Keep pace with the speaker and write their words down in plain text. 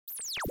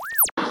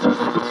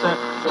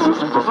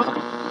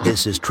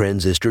This is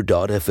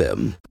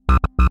Transistor.fm.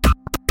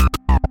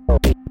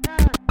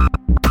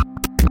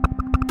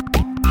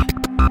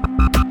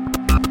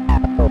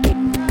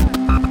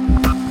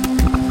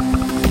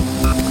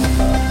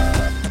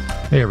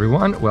 Hey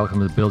everyone, welcome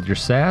to Build Your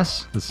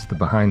SaaS. This is the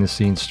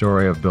behind-the-scenes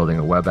story of building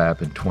a web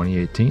app in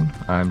 2018.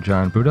 I'm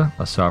John Buda,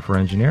 a software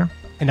engineer.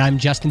 And I'm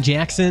Justin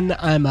Jackson.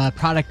 I'm a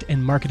product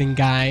and marketing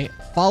guy.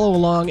 Follow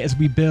along as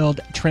we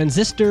build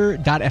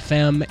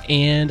Transistor.fm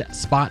and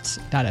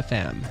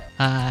Spots.fm.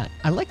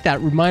 I like that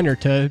reminder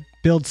to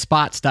build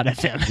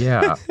Spots.fm.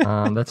 Yeah,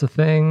 that's a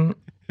thing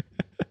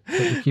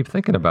that we keep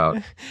thinking about.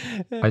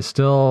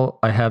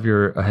 I have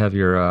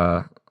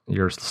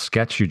your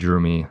sketch you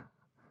drew me.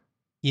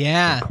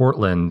 Yeah. In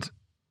Portland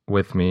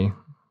with me.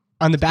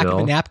 On the back of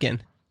a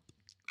napkin.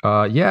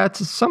 Yeah,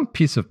 it's some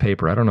piece of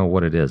paper. I don't know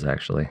what it is,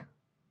 actually.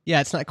 Yeah,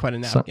 it's not quite a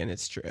napkin.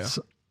 It's true.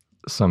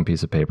 Some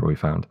piece of paper we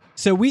found.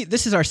 So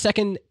this is our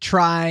second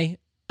try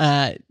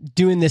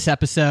doing this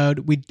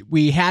episode.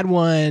 We had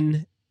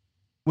one,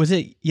 was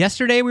it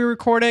yesterday we were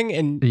recording?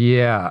 And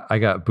yeah, I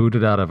got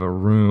booted out of a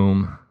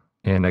room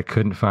and I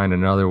couldn't find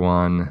another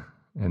one.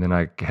 And then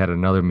I had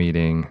another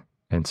meeting.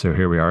 And so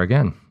here we are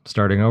again,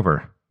 starting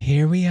over.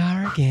 Here we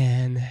are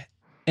again.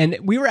 And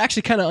we were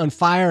actually kind of on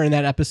fire in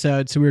that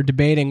episode, so we were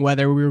debating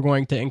whether we were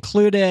going to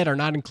include it or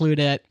not include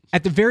it.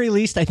 At the very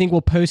least, I think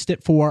we'll post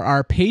it for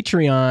our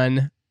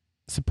Patreon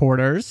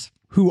supporters,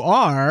 who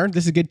are,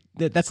 this is good,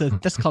 that's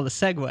called a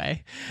segue.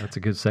 That's a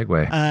good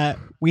segue.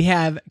 We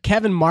have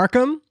Kevin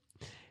Markham,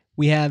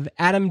 we have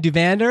Adam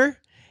Duvander,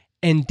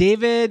 and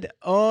David,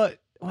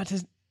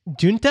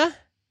 Junta?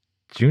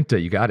 Junta,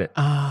 you got it.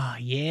 Oh,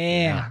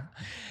 yeah.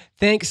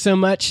 Thanks so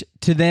much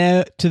to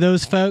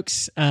those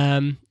folks.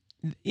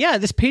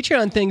 This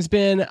Patreon thing's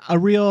been a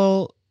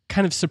real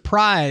kind of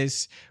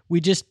surprise. We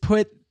just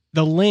put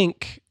the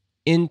link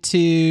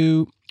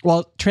into,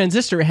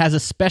 Transistor has a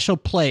special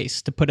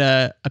place to put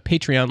a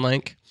Patreon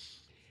link.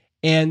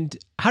 And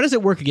how does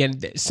it work again?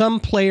 Some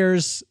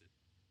players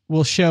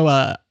will show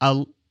a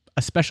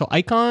special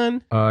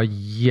icon.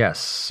 Yes.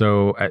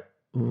 So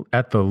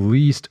at the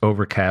least,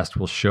 Overcast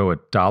will show a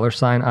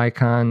 $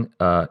 icon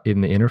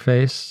in the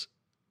interface.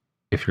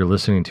 If you're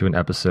listening to an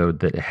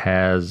episode that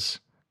has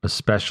a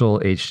special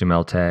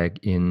HTML tag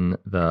in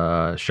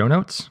the show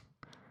notes.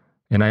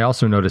 And I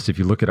also noticed if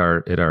you look at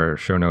our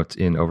show notes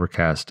in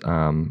Overcast,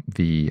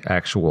 the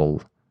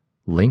actual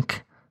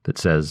link that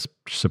says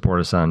support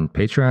us on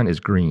Patreon is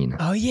green.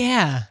 Oh,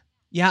 yeah.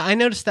 Yeah, I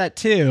noticed that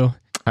too.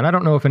 And I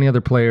don't know if any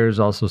other players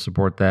also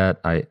support that.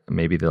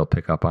 Maybe they'll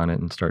pick up on it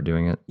and start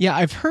doing it. Yeah,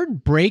 I've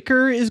heard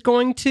Breaker is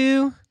going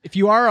to. If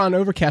you are on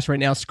Overcast right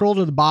now, scroll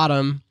to the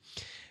bottom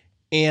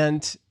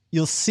and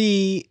you'll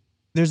see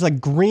there's a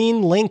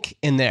green link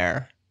in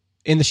there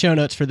in the show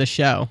notes for the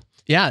show.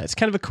 Yeah, it's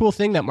kind of a cool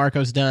thing that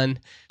Marco's done.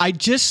 I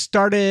just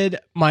started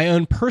my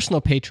own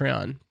personal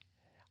Patreon.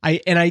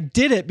 I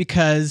did it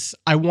because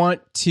I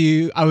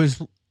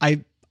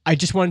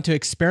just wanted to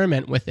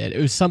experiment with it. It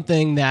was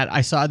something that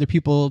I saw other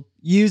people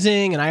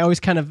using and I always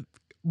kind of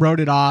wrote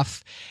it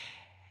off.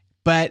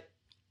 But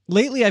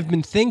lately I've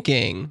been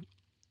thinking,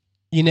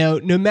 no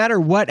matter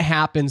what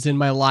happens in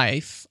my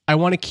life, I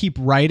want to keep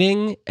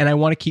writing and I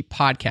want to keep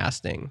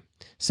podcasting.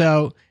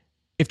 So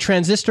if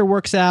Transistor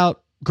works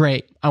out,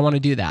 great. I want to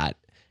do that.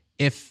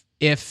 If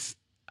this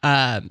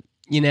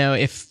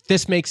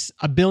makes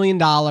 $1 billion,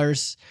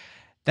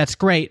 that's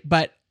great.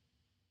 But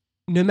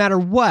no matter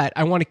what,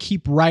 I want to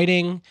keep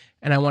writing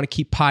and I want to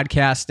keep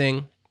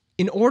podcasting.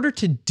 In order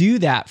to do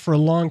that for a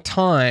long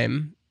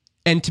time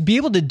and to be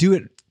able to do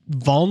it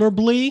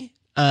vulnerably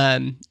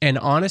and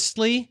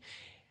honestly,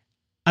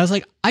 I was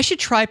like, I should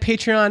try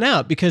Patreon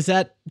out because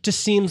that just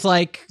seems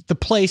like the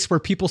place where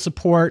people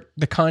support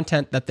the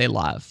content that they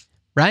love,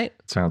 right?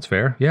 Sounds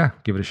fair. Yeah,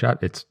 give it a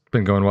shot. It's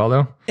been going well,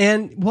 though.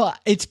 And,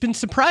 it's been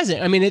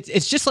surprising. I mean,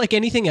 it's just like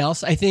anything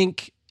else. I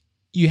think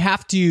you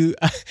have to,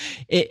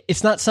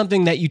 it's not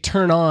something that you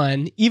turn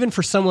on, even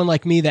for someone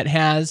like me that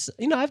has,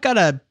 I've got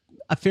a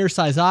fair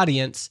size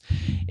audience.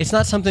 It's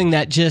not something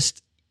that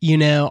just,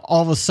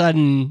 all of a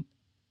sudden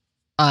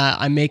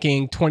I'm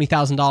making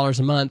 $20,000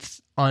 a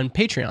month on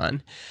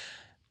Patreon.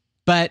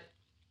 But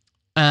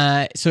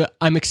so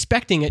I'm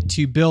expecting it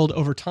to build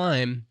over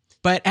time.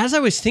 But as I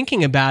was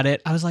thinking about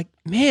it, I was like,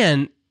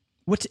 man,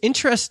 what's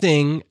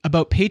interesting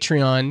about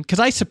Patreon, because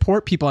I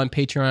support people on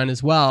Patreon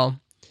as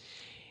well,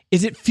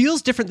 is it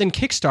feels different than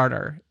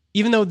Kickstarter,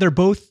 even though they're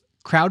both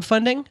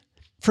crowdfunding.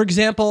 For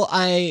example,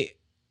 I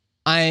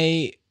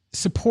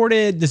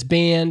supported this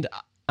band.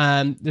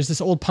 There's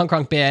this old punk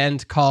rock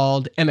band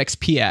called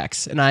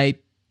MXPX, and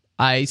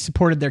I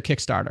supported their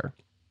Kickstarter.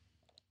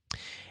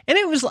 And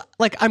it was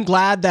like, I'm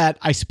glad that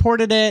I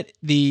supported it.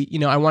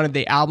 I wanted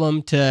the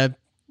album to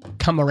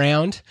come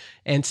around.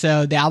 And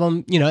so the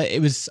album,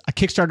 it was a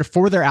Kickstarter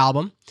for their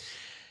album.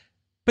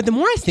 But the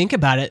more I think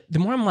about it, the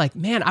more I'm like,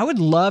 man, I would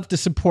love to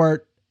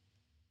support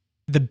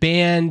the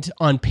band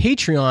on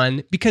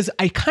Patreon because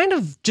I kind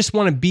of just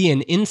want to be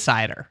an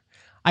insider.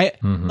 I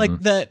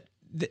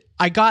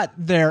got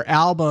their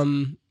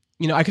album,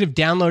 I could have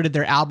downloaded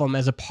their album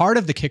as a part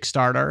of the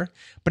Kickstarter,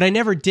 but I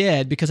never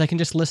did because I can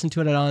just listen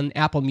to it on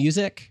Apple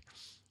Music.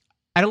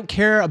 I don't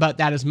care about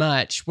that as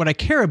much. What I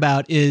care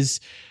about is,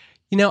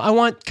 I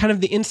want kind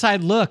of the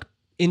inside look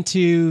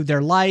into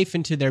their life,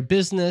 into their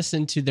business,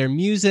 into their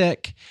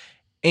music.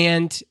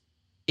 And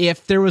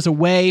if there was a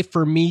way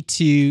for me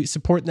to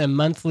support them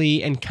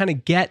monthly and kind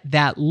of get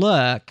that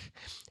look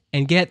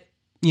and get,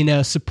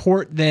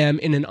 support them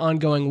in an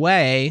ongoing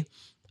way,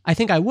 I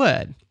think I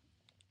would.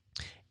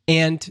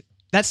 And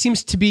that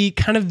seems to be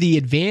kind of the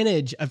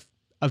advantage of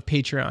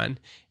Patreon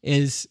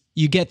is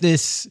you get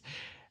this,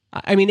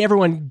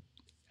 everyone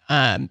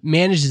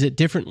manages it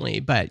differently,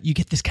 but you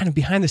get this kind of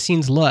behind the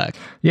scenes look.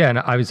 Yeah. And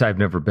obviously I've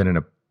never been in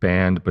a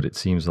band, but it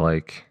seems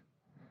like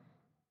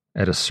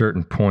at a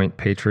certain point,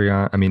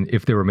 Patreon,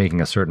 if they were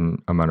making a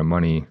certain amount of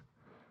money,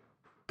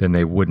 then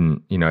they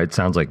wouldn't, it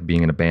sounds like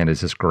being in a band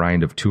is this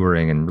grind of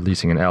touring and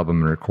releasing an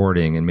album and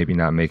recording and maybe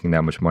not making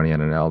that much money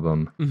on an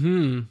album.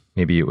 Mm-hmm.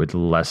 Maybe it would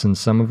lessen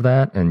some of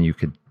that and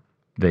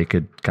they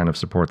could kind of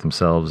support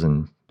themselves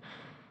and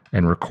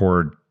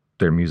record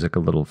their music a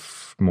little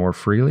more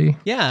freely.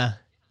 Yeah,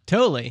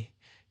 totally.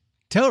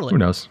 Who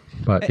knows?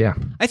 But yeah.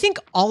 I think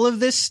all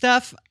of this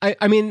stuff,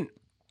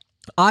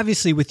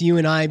 obviously with you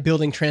and I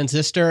building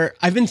Transistor,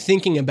 I've been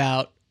thinking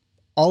about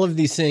all of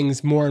these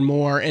things more and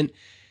more. And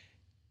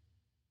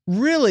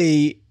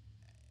really,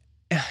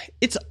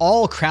 it's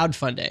all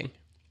crowdfunding.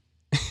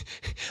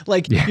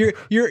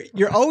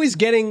 You're always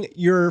getting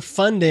your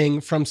funding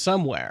from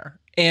somewhere.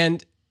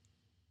 And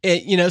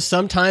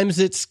sometimes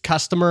it's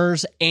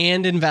customers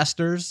and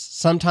investors.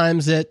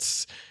 Sometimes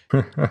it's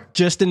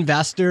just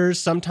investors.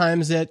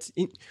 Sometimes it's,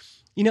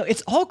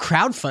 it's all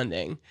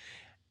crowdfunding.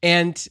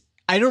 And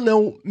I don't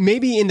know,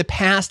 maybe in the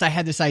past I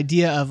had this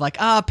idea of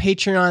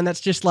Patreon,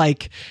 that's just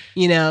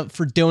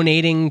for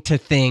donating to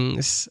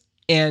things.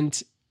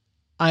 And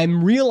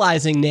I'm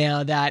realizing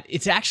now that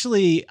it's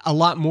actually a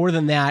lot more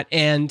than that.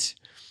 And,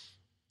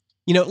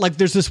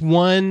 there's this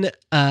one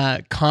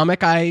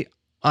comic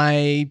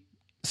I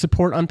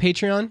support on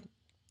Patreon.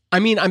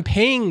 I'm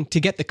paying to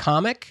get the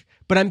comic,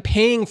 but I'm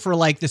paying for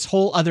this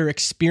whole other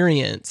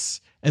experience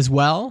as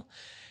well.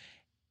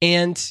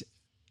 And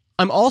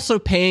I'm also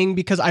paying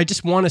because I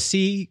just want to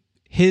see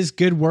his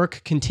good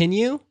work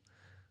continue,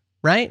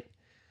 right?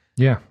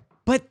 Yeah.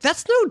 But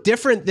that's no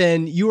different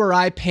than you or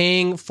I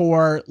paying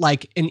for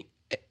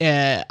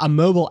a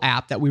mobile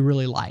app that we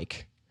really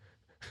like.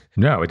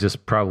 No, it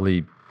just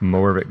probably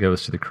more of it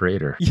goes to the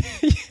creator.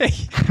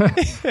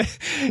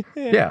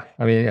 Yeah.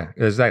 Yeah,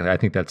 exactly. I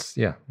think that's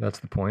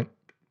the point,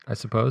 I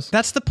suppose.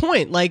 That's the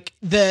point.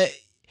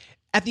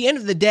 At the end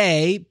of the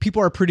day,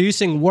 people are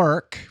producing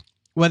work,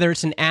 whether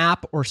it's an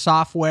app or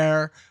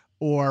software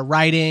or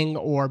writing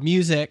or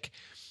music.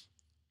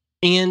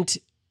 And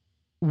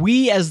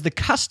we as the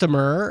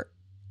customer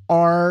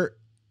are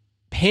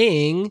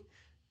paying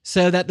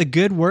so that the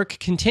good work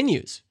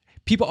continues.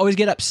 People always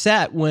get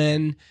upset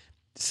when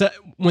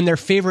their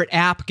favorite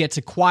app gets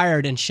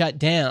acquired and shut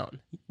down.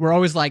 We're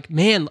always like,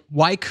 man,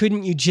 why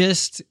couldn't you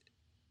just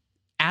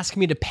ask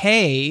me to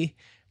pay?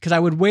 Because I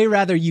would way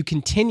rather you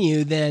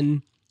continue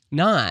than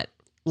not.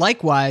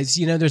 Likewise,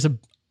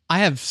 I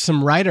have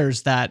some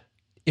writers that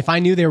if I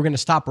knew they were going to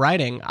stop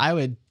writing, I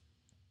would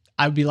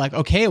be like,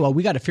 okay, well,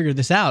 we got to figure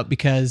this out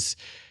because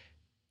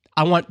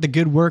I want the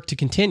good work to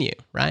continue,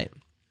 right?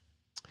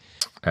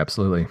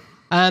 Absolutely.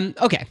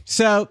 Okay,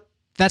 so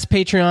that's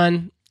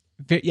Patreon.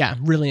 Yeah,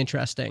 really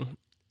interesting.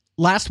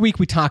 Last week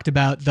we talked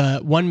about the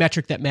one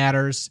metric that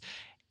matters,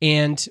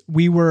 and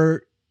we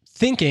were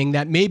thinking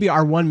that maybe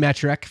our one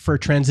metric for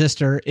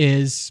Transistor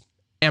is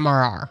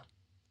MRR.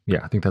 Yeah,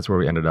 I think that's where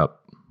we ended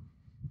up.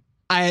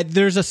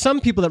 There's some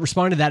people that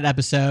responded to that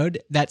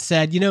episode that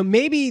said,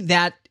 maybe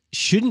that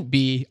shouldn't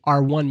be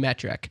our one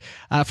metric.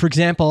 For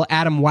example,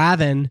 Adam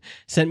Wathen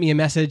sent me a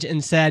message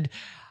and said,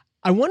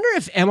 I wonder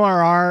if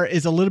MRR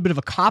is a little bit of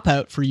a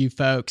cop-out for you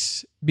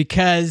folks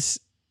because,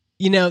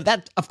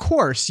 that, of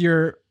course,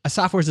 you're a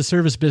software as a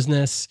service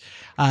business.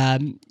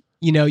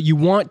 You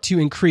want to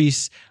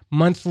increase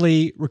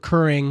monthly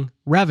recurring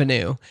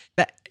revenue.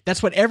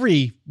 That's what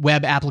every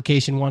web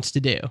application wants to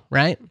do,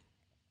 right?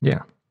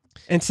 Yeah.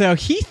 And so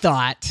he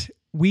thought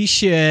we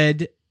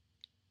should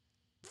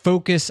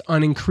focus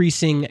on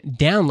increasing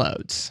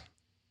downloads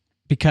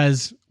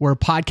because we're a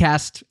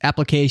podcast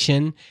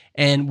application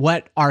and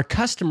what our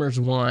customers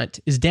want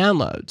is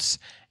downloads.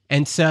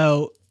 And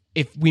so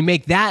if we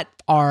make that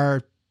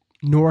our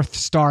North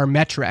Star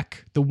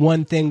metric, the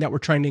one thing that we're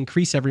trying to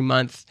increase every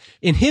month,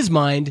 in his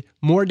mind,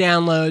 more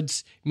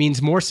downloads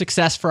means more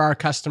success for our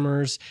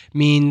customers,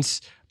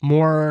 means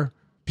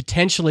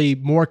potentially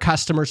more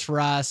customers for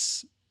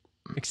us,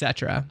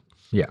 etc.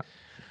 Yeah.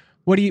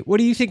 What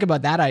do you think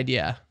about that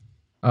idea?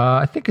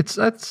 I think it's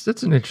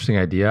an interesting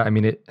idea.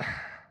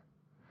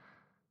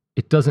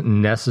 It doesn't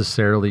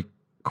necessarily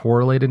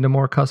correlate into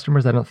more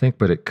customers, I don't think,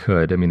 but it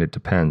could. It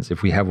depends.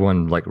 If we have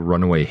one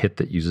runaway hit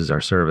that uses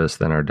our service,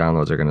 then our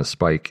downloads are going to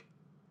spike,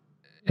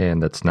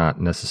 and that's not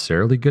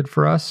necessarily good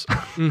for us.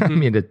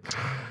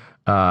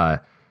 Mm-hmm.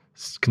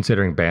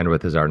 considering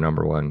bandwidth is our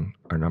number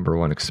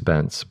one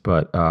expense.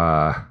 But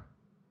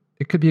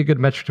it could be a good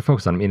metric to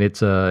focus on. I mean,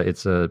 it's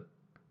a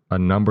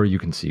number you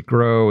can see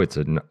grow. It's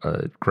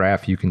a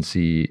graph you can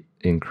see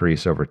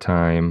increase over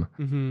time.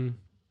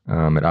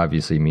 Mm-hmm. It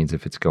obviously means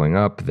if it's going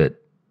up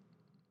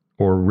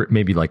or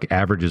maybe like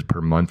averages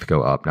per month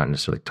go up, not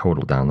necessarily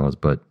total downloads,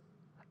 but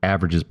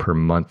averages per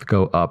month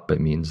go up.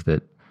 It means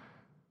that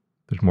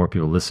there's more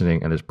people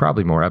listening and there's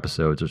probably more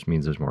episodes, which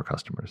means there's more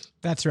customers.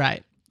 That's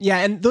right. Yeah.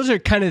 And those are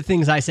kind of the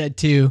things I said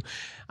too.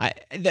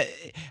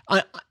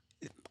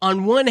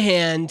 On one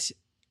hand,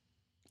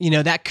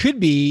 that could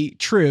be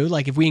true.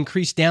 Like if we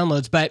increase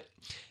downloads, but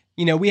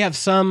we have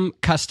some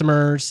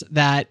customers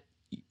that,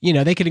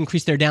 they could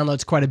increase their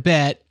downloads quite a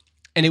bit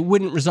and it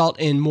wouldn't result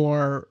in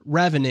more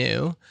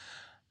revenue.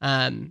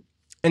 And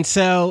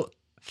so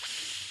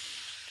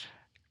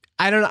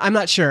I'm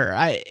not sure.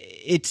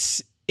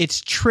 It's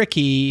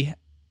tricky.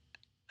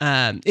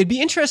 It'd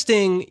be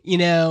interesting,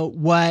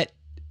 what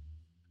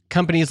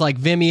companies like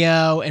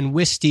Vimeo and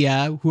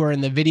Wistia, who are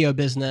in the video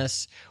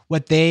business,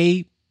 what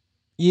they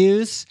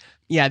use.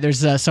 Yeah,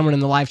 there's someone in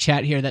the live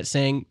chat here that's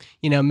saying,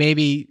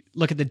 maybe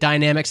look at the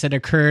dynamics that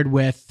occurred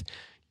with,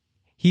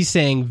 he's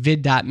saying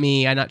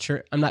vid.me. I'm not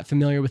sure. I'm not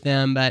familiar with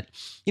them, but,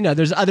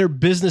 there's other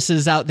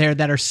businesses out there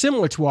that are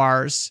similar to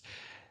ours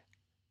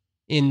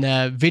in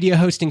the video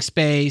hosting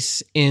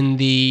space, in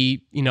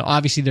the,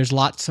 obviously there's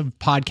lots of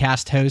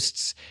podcast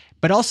hosts,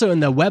 but also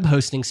in the web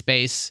hosting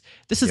space.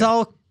 This is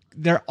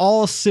they're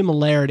all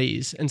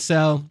similarities. And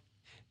so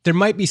there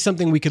might be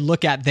something we could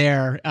look at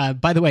there.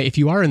 By the way, if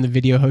you are in the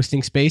video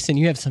hosting space and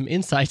you have some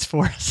insights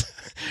for us,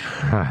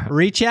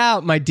 reach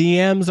out. My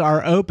DMs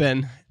are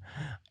open.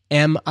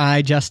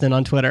 M.I. Justin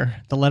on Twitter.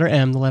 The letter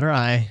M, the letter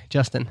I,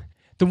 Justin.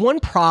 The one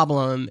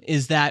problem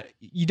is that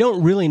you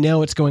don't really know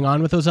what's going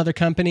on with those other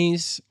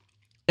companies.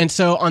 And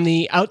so on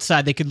the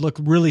outside, they could look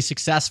really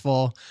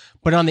successful,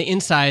 but on the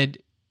inside,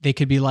 they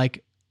could be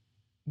like,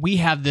 we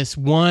have this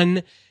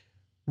one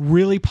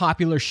really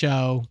popular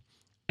show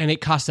and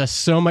it costs us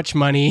so much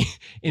money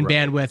in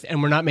bandwidth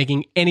and we're not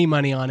making any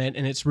money on it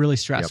and it's really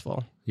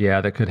stressful. Yep.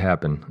 Yeah, that could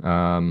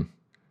happen.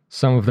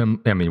 Some of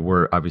them,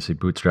 we're obviously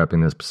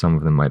bootstrapping this, but some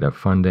of them might have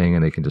funding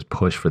and they can just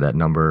push for that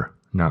number,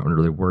 not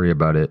really worry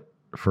about it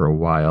for a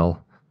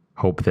while,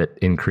 hope that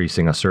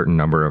increasing a certain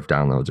number of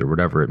downloads or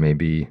whatever it may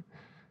be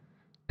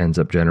ends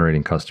up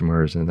generating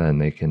customers, and then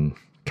they can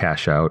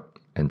cash out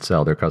and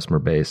sell their customer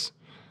base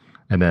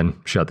and then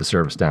shut the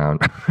service down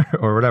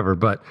or whatever.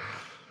 But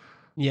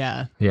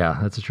yeah,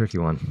 that's a tricky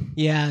one.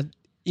 Yeah.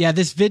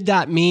 This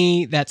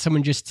vid.me that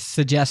someone just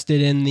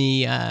suggested in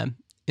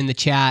the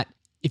chat,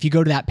 if you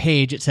go to that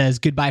page, it says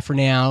goodbye for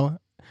now.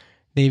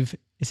 It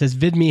says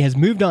VidMe has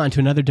moved on to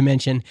another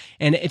dimension.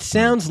 And it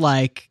sounds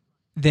like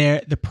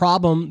the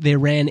problem they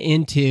ran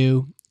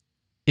into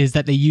is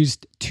that they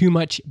used too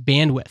much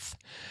bandwidth.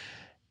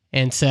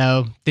 And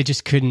so they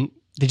just couldn't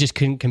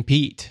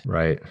compete.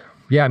 Right.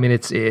 Yeah.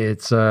 It's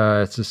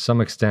to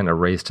some extent a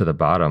race to the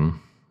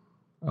bottom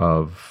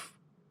of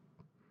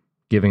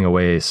giving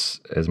away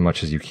as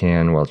much as you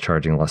can while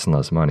charging less and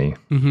less money.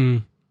 Mm-hmm.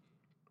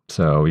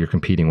 So you're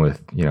competing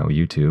with,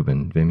 YouTube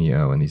and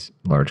Vimeo and these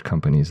large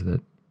companies that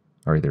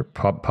are either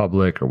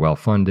public or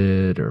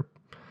well-funded or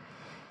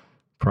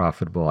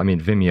profitable.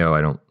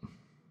 Vimeo,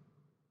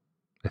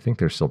 I think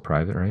they're still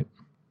private, right?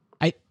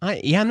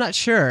 I'm not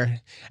sure.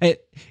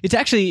 It's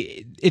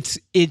actually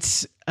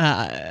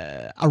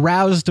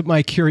aroused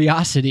my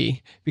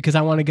curiosity because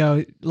I want to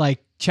go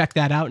check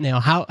that out now.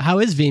 How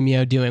is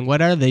Vimeo doing?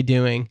 What are they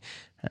doing?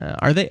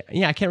 Are they?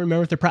 Yeah, I can't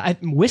remember if they're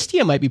private.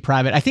 Wistia might be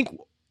private. I think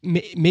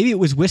maybe it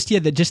was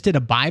Wistia that just did a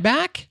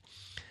buyback.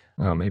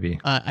 Oh, maybe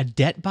a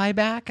debt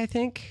buyback. I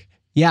think.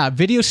 Yeah,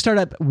 video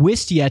startup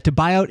Wistia to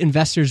buy out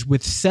investors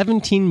with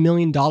 $17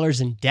 million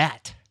in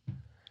debt.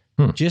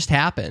 Just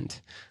happened.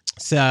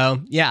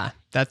 So yeah,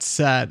 that's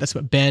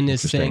what Ben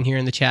is saying here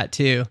in the chat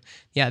too.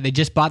 Yeah, they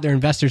just bought their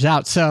investors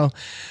out. So,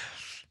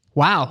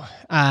 wow,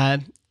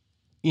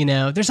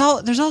 there's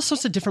all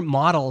sorts of different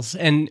models,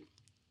 and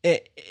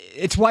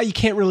it's why you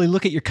can't really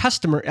look at your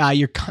customer,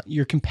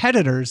 your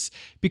competitors,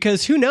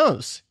 because who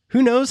knows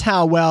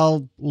how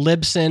well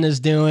Libsyn is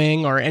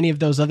doing or any of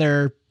those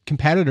other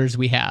competitors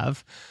we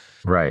have.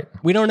 Right.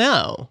 We don't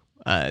know.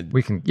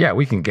 We can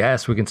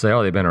guess. We can say,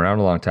 oh, they've been around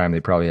a long time. They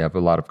probably have a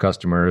lot of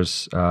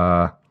customers.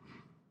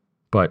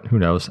 But who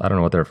knows? I don't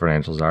know what their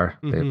financials are.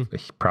 Mm-hmm. They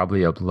have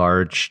probably a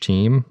large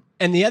team.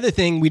 And the other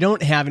thing we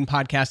don't have in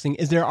podcasting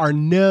is there are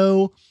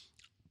no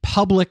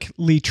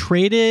publicly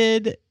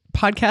traded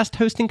podcast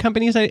hosting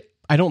companies. I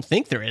don't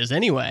think there is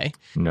anyway.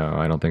 No,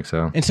 I don't think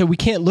so. And so we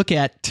can't look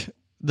at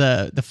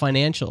the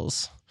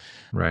financials.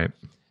 Right.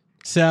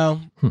 So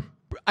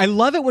I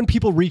love it when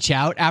people reach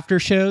out after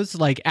shows.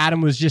 Like Adam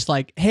was just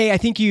like, hey, I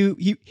think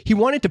he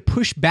wanted to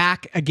push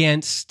back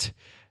against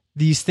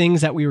these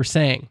things that we were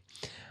saying.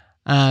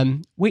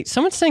 Wait,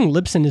 someone's saying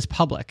Libsyn is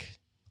public.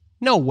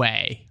 No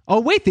way. Oh,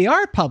 wait, they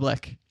are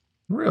public.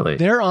 Really?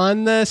 They're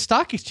on the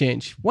stock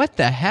exchange. What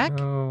the heck?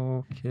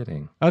 No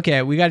kidding.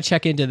 Okay, we got to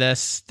check into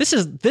this. This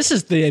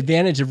is the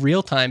advantage of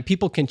real time.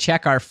 People can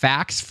check our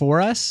facts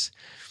for us.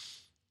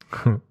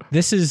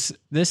 This is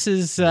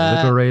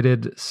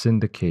Liberated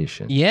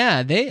syndication.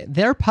 Yeah,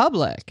 they're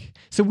public.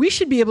 So we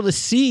should be able to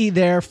see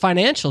their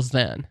financials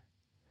then.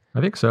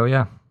 I think so,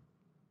 yeah.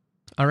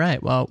 All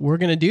right. Well, we're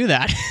going to do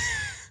that.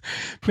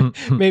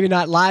 Maybe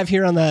not live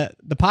here on the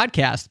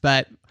podcast,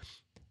 but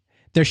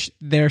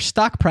their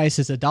stock price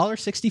is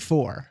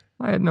 $1.64.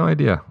 I had no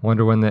idea. I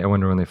wonder when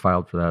they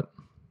filed for that.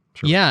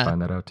 Sure, Yeah. we'll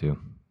find that out too.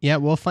 Yeah,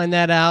 we'll find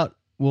that out.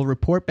 We'll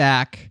report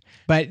back.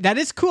 But that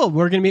is cool.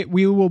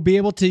 We will be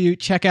able to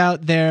check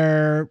out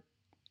their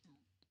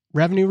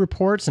revenue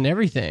reports and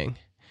everything.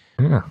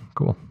 Yeah,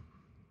 cool.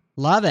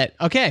 Love it.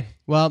 Okay.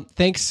 Well,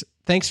 thanks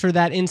for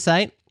that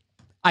insight.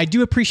 I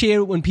do appreciate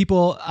it when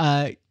people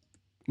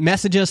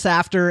message us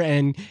after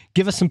and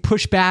give us some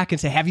pushback and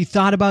say, "Have you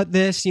thought about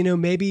this?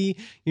 Maybe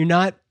you're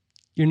not.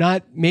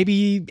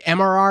 Maybe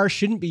MRR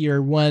shouldn't be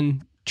your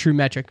one true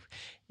metric."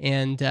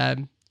 And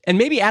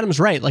maybe Adam's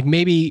right. Like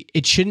maybe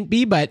it shouldn't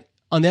be, but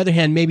on the other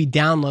hand, maybe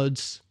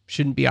downloads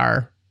shouldn't be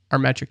our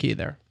metric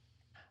either.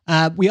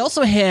 We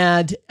also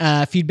had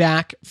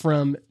feedback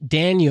from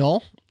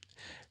Daniel,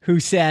 who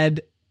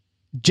said,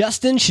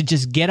 Justin should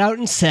just get out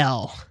and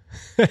sell.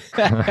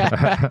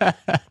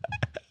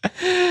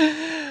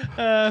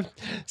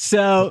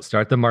 So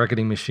start the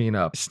marketing machine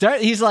up.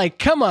 He's like,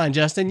 come on,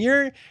 Justin,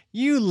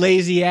 you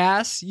lazy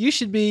ass. You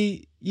should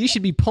be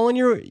pulling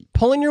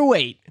your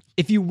weight.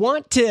 If you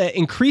want to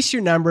increase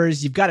your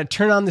numbers, you've got to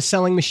turn on the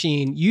selling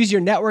machine. Use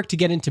your network to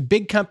get into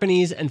big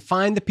companies and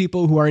find the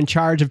people who are in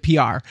charge of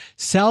PR.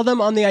 Sell them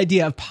on the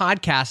idea of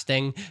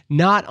podcasting,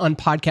 not on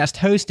podcast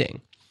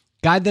hosting.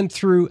 Guide them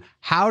through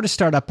how to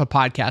start up a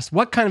podcast,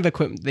 what kind of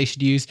equipment they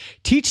should use,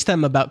 teach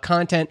them about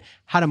content,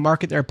 how to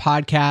market their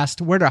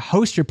podcast, where to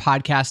host your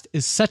podcast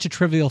is such a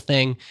trivial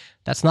thing.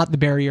 That's not the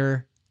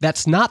barrier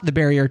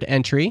to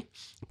entry.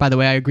 By the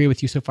way, I agree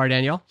with you so far,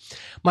 Daniel.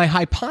 My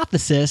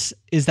hypothesis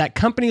is that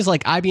companies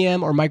like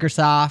IBM or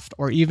Microsoft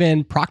or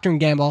even Procter &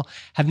 Gamble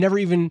have never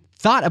even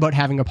thought about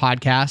having a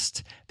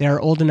podcast.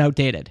 They're old and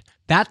outdated.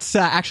 That's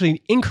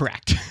actually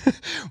incorrect.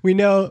 We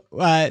know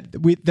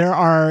there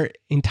are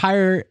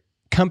entire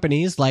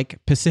companies like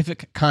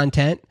Pacific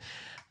Content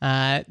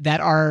that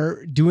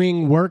are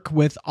doing work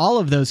with all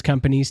of those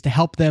companies to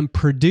help them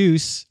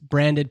produce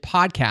branded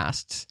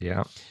podcasts.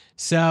 Yeah.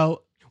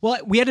 So, well,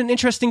 we had an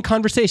interesting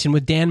conversation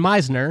with Dan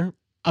Meisner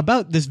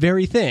about this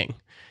very thing.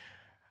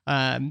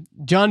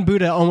 John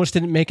Buddha almost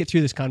didn't make it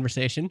through this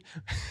conversation.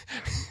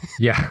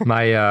 Yeah,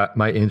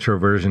 my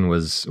introversion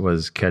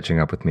was catching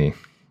up with me.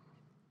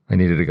 I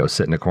needed to go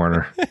sit in a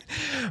corner.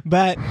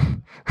 But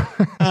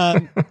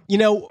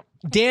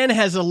Dan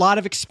has a lot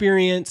of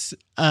experience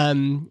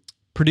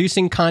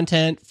producing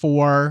content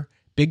for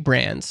big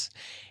brands.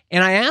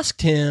 And I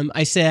asked him,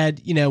 I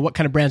said, what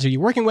kind of brands are you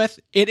working with?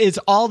 It is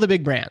all the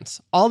big brands.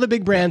 All the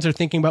big brands are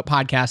thinking about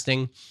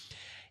podcasting.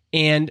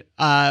 And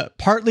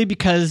partly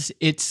because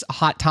it's a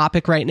hot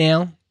topic right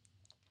now,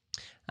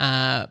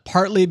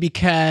 partly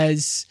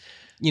because,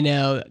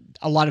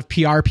 a lot of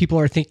PR people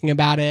are thinking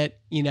about it.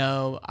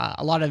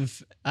 A lot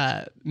of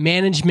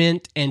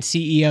management and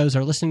CEOs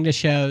are listening to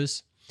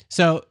shows.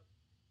 So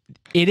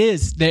it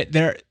is that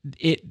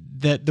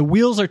the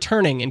wheels are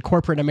turning in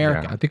corporate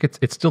America. Yeah, I think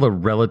it's still a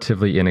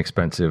relatively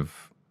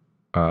inexpensive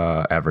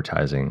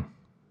advertising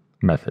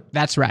method.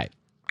 That's right.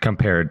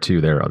 Compared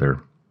to their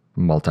other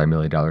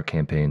multi-million-dollar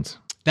campaigns.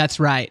 That's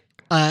right.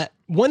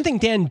 One thing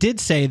Dan did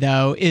say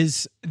though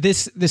is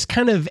this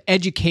kind of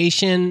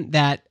education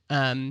that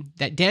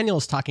Daniel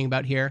is talking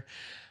about here,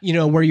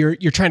 where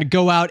you're trying to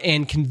go out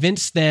and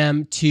convince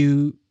them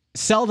to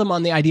sell them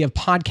on the idea of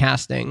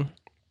podcasting.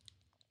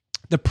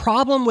 The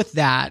problem with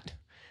that,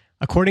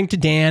 according to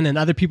Dan and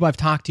other people I've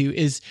talked to,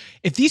 is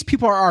if these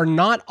people are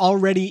not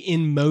already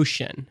in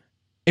motion,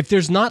 if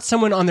there's not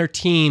someone on their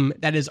team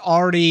that has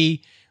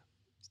already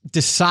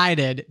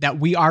decided that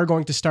we are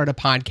going to start a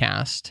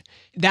podcast,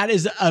 that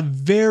is a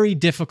very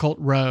difficult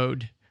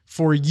road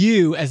for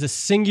you as a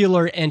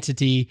singular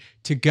entity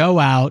to go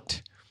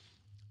out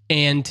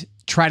and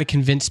try to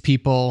convince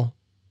people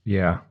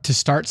to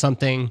start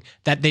something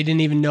that they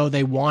didn't even know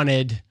they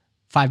wanted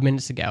 5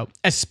 minutes ago,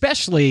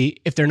 especially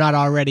if they're not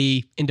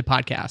already into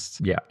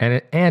podcasts. Yeah,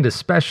 and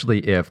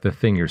especially if the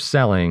thing you're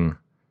selling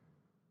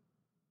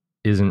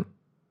isn't,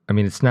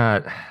 it's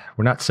not,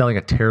 we're not selling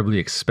a terribly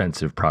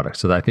expensive product.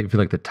 So I feel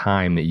like the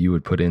time that you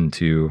would put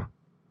into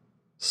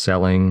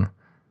selling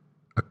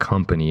a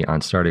company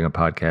on starting a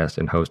podcast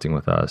and hosting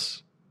with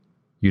us,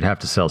 you'd have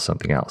to sell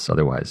something else.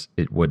 Otherwise,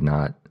 it would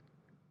not,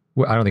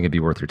 I don't think it'd be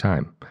worth your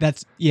time.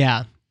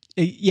 Yeah,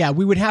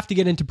 we would have to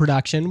get into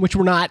production, which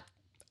we're not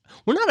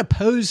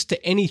opposed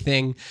to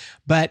anything,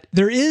 but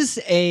there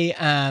is a,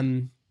 now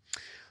I'm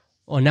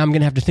going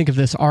to have to think of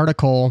this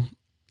article.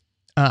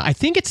 I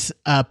think it's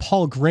a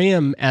Paul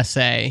Graham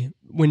essay.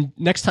 When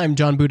next time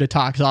John Buddha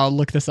talks, I'll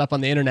look this up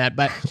on the internet,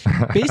 but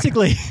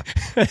basically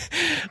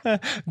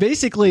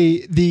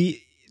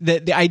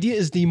the idea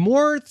is the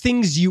more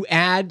things you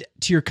add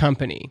to your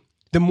company,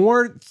 the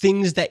more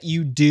things that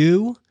you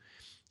do,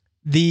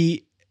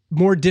 the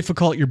more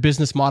difficult your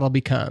business model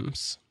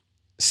becomes.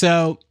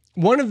 So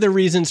one of the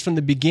reasons from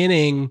the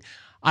beginning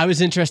I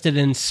was interested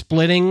in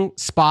splitting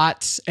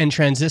Spots and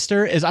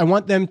Transistor is I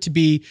want them to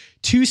be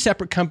two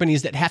separate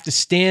companies that have to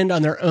stand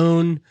on their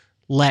own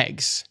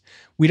legs.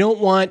 We don't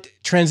want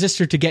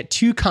Transistor to get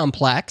too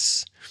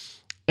complex.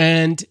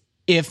 And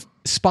if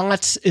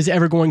Spots is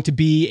ever going to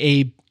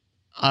be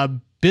a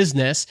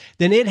business,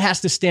 then it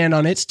has to stand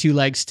on its two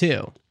legs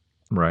too.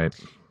 Right.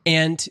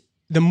 And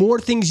the more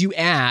things you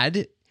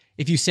add,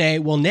 if you say,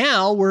 well,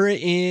 now we're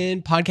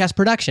in podcast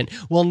production.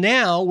 Well,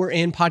 now we're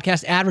in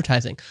podcast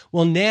advertising.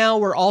 Well, now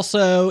we're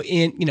also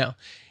in,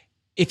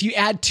 if you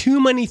add too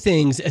many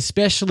things,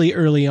 especially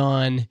early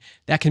on,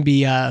 that can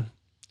be a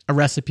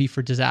recipe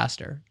for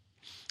disaster.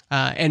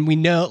 And we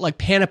know, like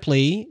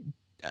Panoply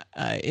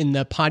in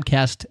the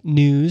podcast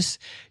news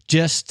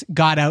just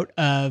got out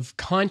of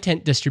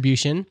content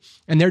distribution,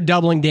 and they're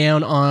doubling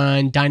down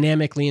on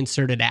dynamically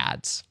inserted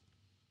ads.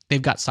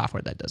 They've got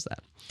software that does that.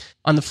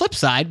 On the flip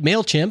side,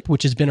 MailChimp,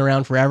 which has been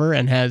around forever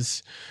and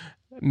has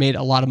made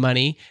a lot of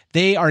money,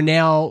 they are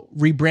now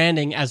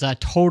rebranding as a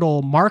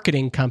total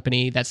marketing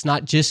company that's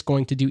not just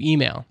going to do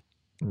email.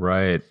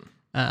 Right.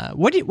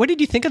 What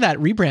did you think of that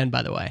rebrand,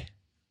 by the way?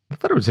 I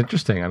thought it was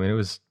interesting. I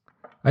mean,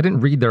 I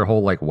didn't read their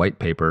whole white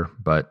paper,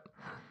 but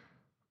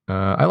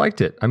I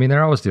liked it. I mean,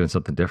 they're always doing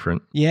something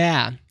different.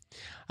 Yeah.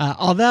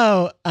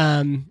 Although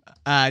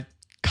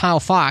Kyle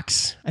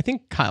Fox, I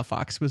think Kyle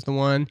Fox was the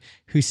one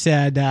who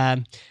said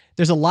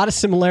there's a lot of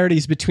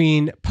similarities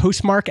between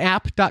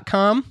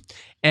postmarkapp.com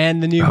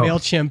and the new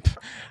MailChimp.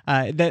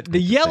 The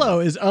yellow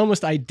is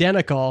almost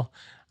identical.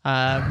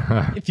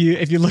 If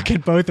you look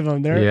at both of them,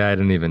 I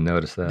didn't even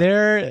notice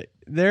that.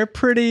 They're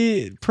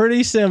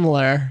pretty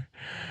similar.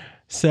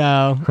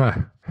 So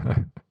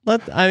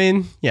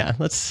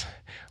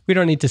we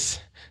don't need to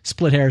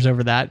split hairs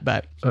over that,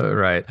 but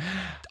right.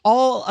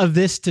 All of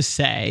this to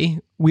say,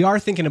 we are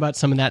thinking about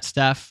some of that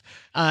stuff.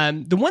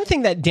 The one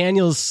thing that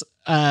Daniel's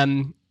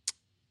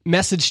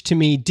message to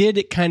me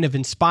did kind of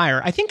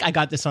inspire. I think I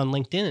got this on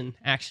LinkedIn,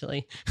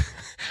 actually.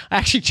 I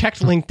actually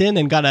checked LinkedIn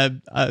and got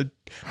a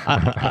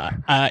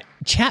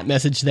chat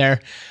message there.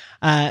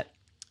 The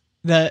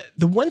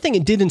one thing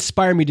it did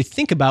inspire me to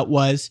think about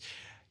was,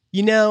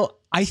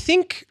 I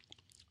think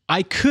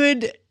I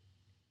could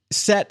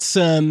set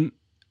some,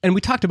 and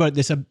we talked about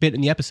this a bit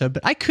in the episode,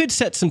 but I could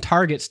set some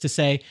targets to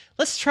say,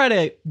 let's try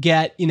to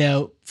get,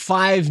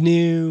 5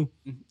 new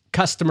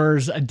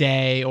customers a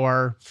day,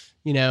 or,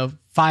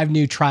 5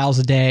 new trials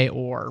a day,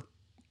 or,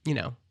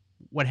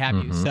 what have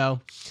you.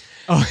 So,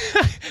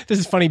 this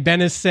is funny.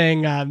 Ben is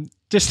saying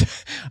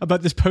just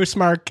about this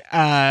Postmark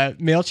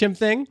MailChimp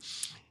thing.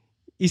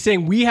 He's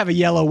saying we have a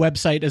yellow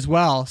website as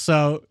well.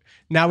 So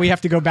now we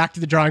have to go back to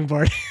the drawing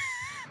board.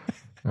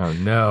 Oh,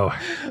 no.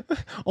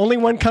 Only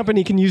one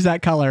company can use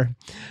that color.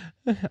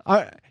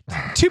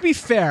 To be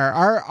fair,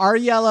 our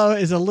yellow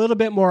is a little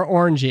bit more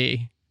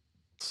orangey.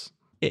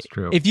 It's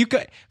true. If you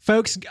could,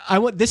 folks,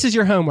 this is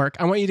your homework.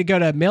 I want you to go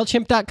to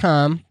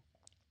MailChimp.com.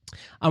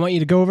 I want you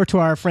to go over to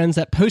our friends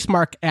at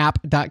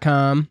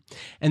PostmarkApp.com.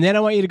 And then I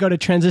want you to go to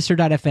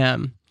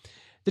Transistor.fm.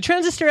 The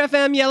Transistor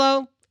FM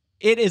yellow,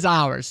 it is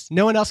ours.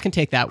 No one else can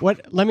take that.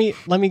 Let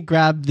me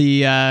grab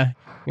the, I'm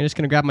just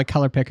going to grab my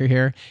color picker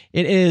here.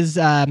 It is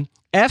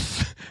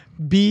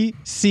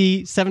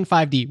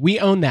FBC75D. We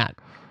own that.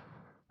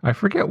 I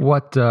forget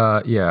what,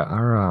 our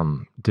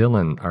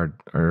Dylan,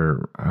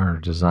 our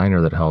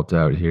designer that helped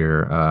out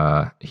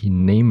here, he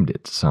named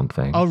it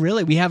something. Oh,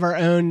 really? We have our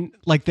own,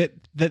 like the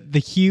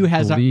hue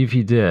has. I believe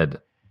he did.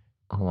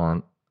 Hold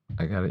on,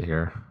 I got it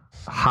here.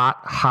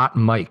 Hot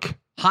mic.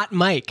 Hot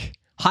mic.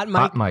 Hot mic.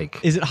 Hot mic.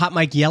 Is it hot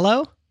mic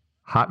yellow?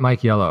 Hot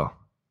mic yellow.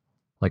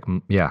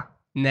 Yeah.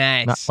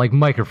 Nice. Not like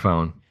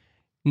microphone.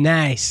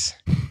 Nice.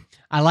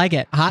 I like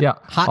it. Hot. Yeah.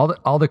 Hot.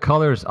 All the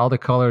colors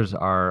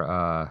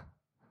are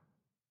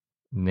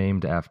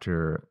named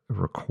after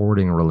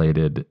recording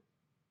related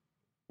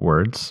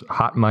words.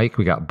 Hot mic,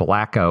 we got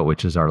blackout,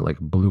 which is our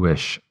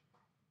bluish,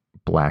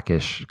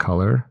 blackish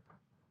color.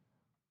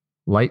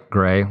 Light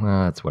gray,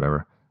 that's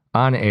whatever.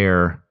 On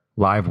air,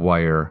 live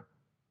wire,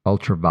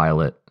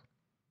 ultraviolet.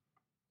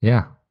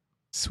 Yeah.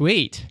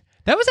 Sweet.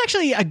 That was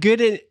actually a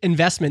good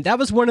investment. That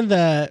was one of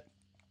the.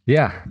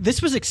 Yeah.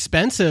 This was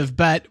expensive,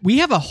 but we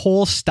have a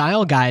whole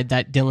style guide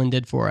that Dylan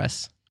did for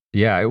us.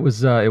 Yeah, it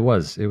was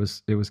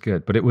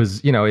good, but it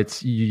was,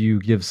 it's, you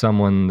give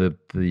someone the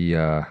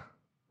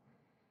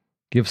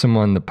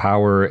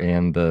power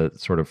and the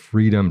sort of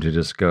freedom to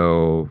just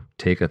go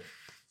take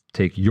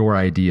your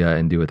idea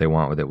and do what they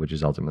want with it, which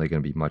is ultimately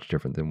going to be much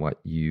different than what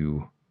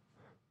you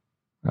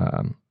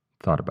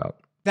thought about.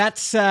 That's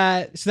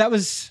so that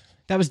was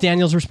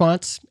Daniel's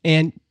response,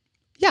 and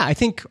yeah, I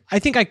think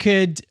I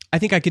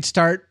could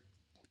start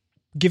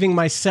giving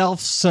myself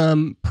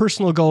some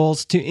personal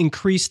goals to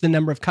increase the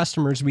number of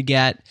customers we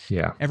get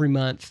every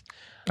month.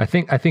 I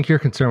think your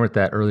concern with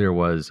that earlier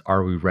was,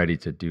 are we ready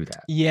to do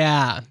that?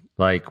 Yeah.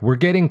 Like, we're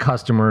getting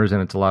customers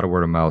and it's a lot of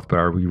word of mouth, but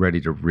are we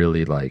ready to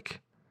really like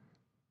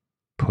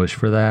push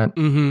for that?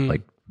 Mm-hmm.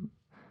 Like,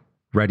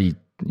 ready,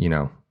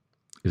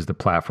 is the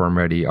platform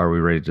ready? Are we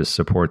ready to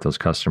support those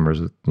customers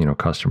with,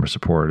 customer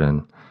support?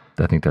 And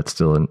I think that's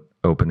still an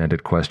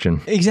open-ended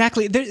question.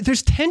 Exactly.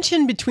 There's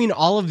tension between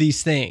all of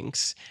these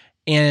things.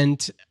 And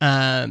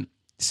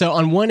so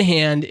on one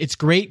hand, it's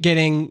great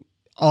getting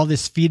all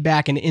this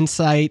feedback and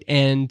insight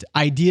and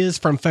ideas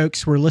from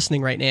folks who are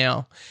listening right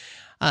now.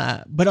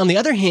 But on the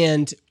other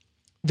hand,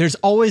 there's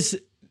always,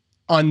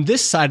 on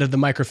this side of the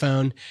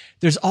microphone,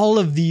 there's all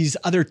of these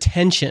other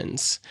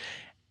tensions.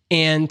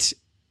 And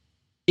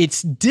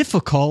it's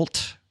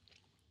difficult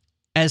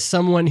as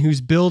someone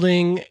who's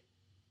building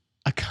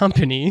a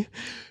company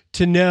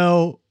to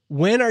know,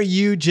 when are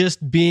you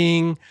just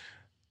being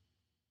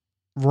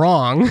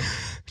wrong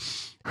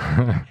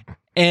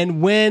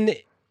and when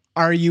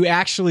are you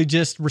actually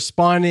just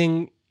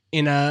responding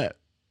in a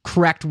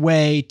correct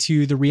way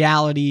to the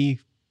reality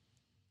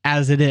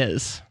as it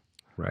is.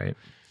 Right.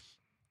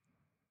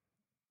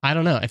 I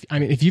don't know.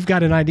 If you've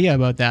got an idea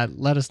about that,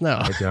 let us know.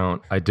 I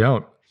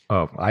don't.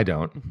 Oh, I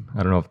don't.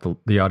 I don't know if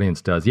the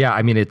audience does. Yeah,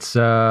 I mean, it's,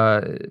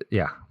 more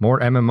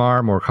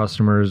MMR, more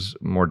customers,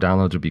 more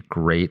downloads would be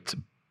great,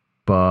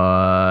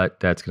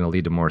 but that's going to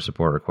lead to more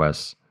support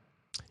requests.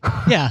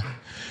 Yeah.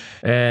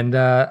 And,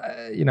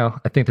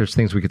 I think there's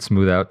things we could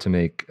smooth out to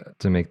make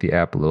the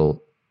app a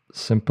little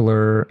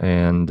simpler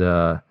and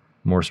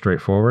more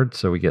straightforward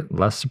so we get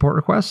less support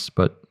requests,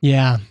 but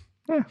yeah.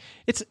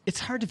 It's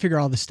hard to figure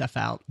all this stuff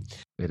out.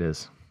 It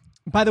is.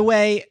 By the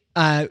way,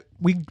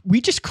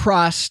 we just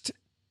crossed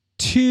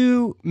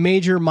 2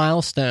 major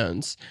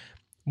milestones.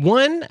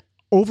 One,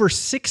 over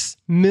 6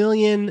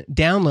 million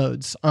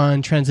downloads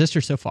on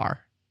Transistor so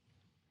far.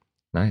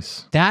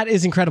 Nice. That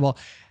is incredible.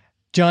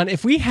 John,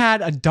 if we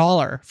had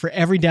 $1 for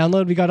every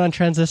download we got on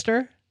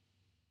Transistor,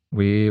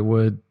 we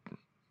would.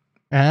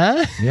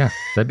 Yeah,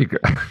 that'd be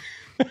great.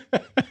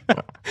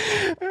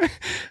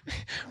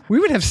 We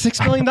would have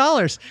 $6 million.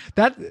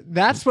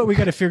 That's what we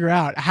got to figure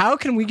out. How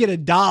can we get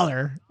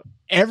 $1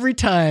 every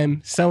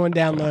time someone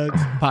downloads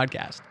a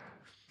podcast?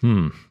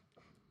 I'm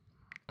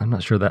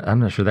not sure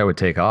that would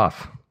take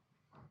off.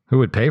 Who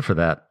would pay for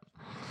that?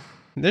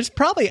 There's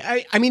probably,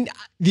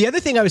 the other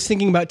thing I was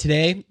thinking about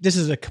today, this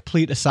is a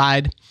complete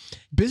aside,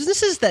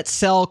 businesses that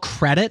sell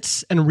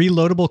credits and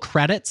reloadable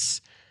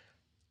credits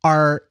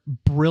are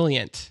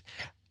brilliant.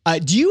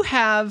 Do you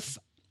have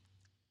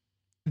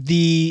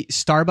the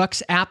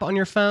Starbucks app on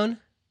your phone?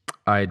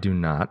 I do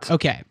not.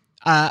 Okay.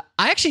 I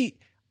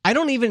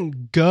don't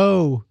even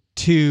go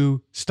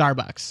to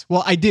Starbucks.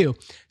 Well, I do.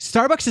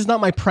 Starbucks is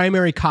not my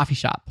primary coffee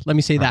shop. Let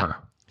me say that. Uh-huh.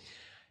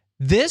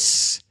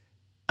 This,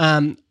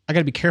 I got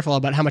to be careful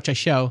about how much I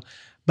show,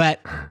 but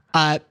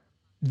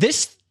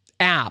this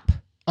app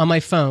on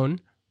my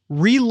phone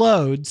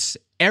reloads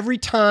every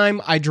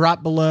time I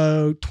drop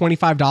below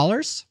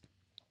 $25.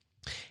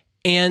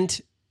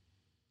 And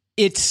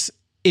it's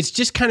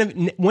just kind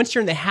of, once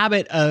you're in the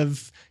habit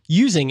of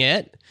using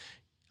it,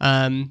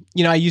 I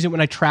use it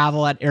when I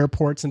travel at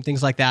airports and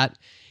things like that.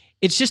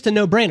 It's just a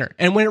no-brainer.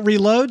 And when it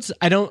reloads,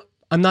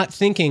 I'm not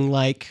thinking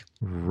like,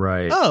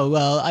 right. Oh,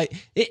 well,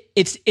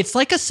 it's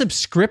like a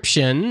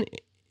subscription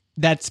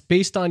that's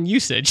based on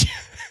usage.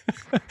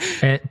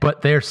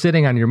 But they're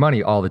sitting on your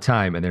money all the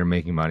time and they're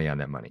making money on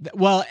that money.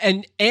 Well,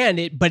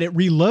 but it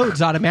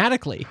reloads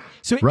automatically.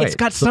 So Right. It's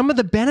got some of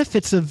the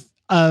benefits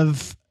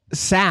of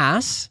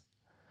SaaS.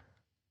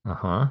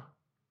 Uh-huh.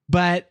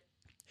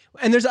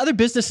 And there's other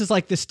businesses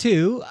like this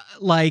too,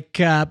 like,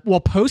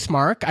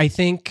 Postmark, I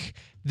think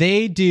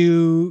they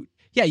do,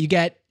 you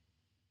get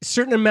a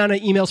certain amount of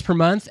emails per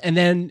month and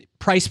then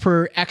price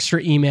per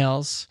extra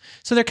emails.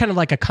 So they're kind of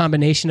like a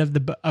combination of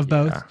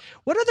both. Yeah.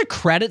 What other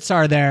credits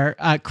are there?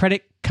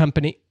 Credit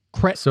company.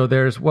 So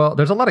there's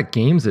a lot of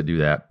games that do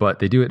that, but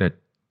they do it in a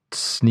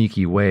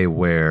sneaky way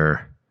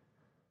where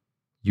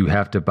you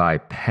have to buy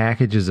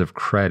packages of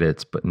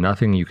credits, but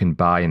nothing you can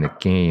buy in the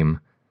game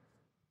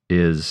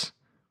is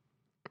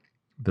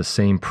the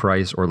same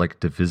price or like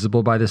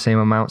divisible by the same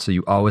amount. So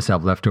you always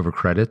have leftover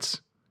credits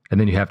and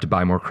then you have to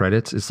buy more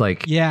credits. It's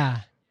like,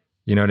 Yeah.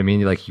 you know what I mean?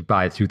 You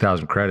buy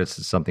 2,000 credits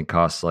and something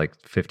costs like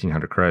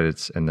 1,500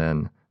 credits. And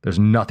then there's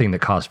nothing that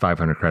costs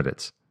 500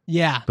 credits,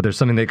 Yeah. but there's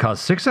something that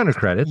costs 600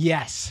 credits.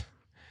 Yes.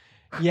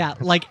 Yeah.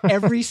 Like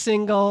every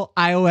single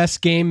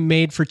iOS game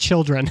made for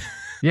children.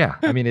 Yeah.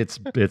 I mean, it's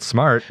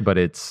smart, but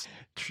it's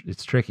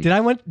tricky.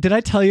 Did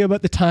I tell you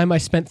about the time I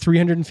spent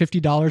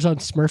 $350 on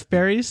Smurf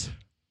berries?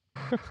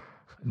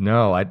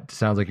 No, it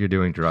sounds like you're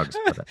doing drugs,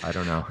 but I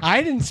don't know.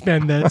 I didn't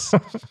spend this,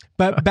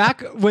 but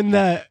back when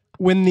the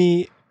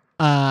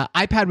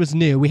iPad was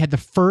new, we had the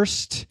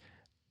first,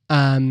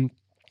 the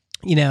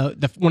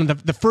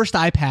first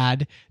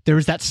iPad. There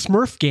was that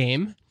Smurf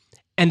game,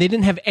 and they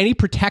didn't have any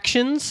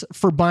protections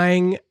for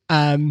buying,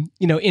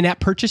 in-app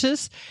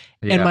purchases.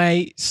 Yeah. And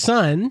my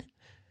son,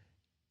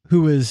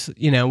 who was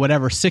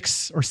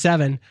 6 or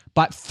 7,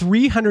 bought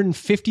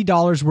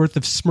 $350 worth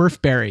of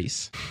Smurf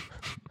berries.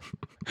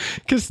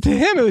 Because to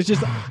him, it was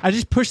just, I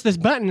just push this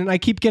button and I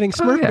keep getting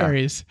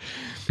Smurfberries.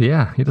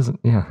 Yeah, he doesn't.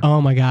 Yeah.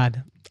 Oh my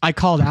God. I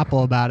called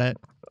Apple about it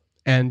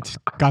and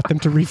got them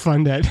to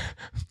refund it.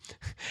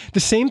 The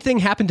same thing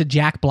happened to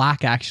Jack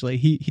Black, actually.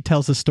 He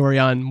tells a story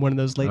on one of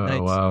those late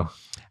nights. Oh,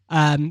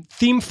 wow.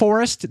 Theme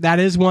Forest, that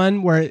is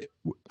one where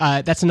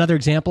that's another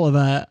example of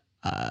a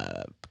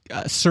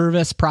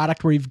service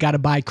product where you've got to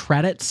buy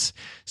credits.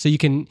 So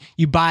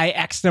you buy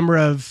X number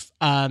of,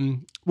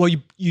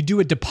 you do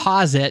a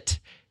deposit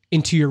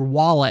into your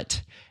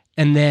wallet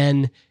and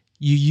then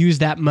you use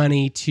that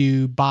money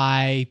to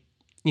buy,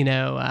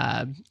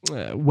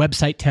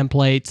 website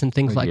templates and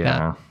things like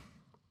that.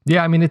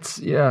 Yeah, I mean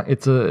it's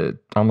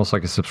almost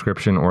like a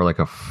subscription or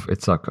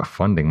it's like a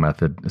funding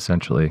method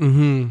essentially.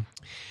 Mm-hmm.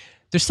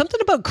 There's something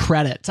about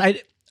credits.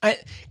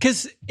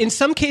 Because in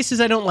some cases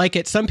I don't like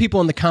it. Some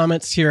people in the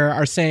comments here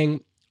are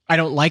saying I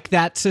don't like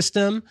that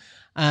system.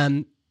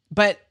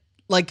 But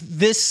like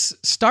this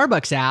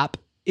Starbucks app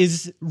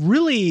is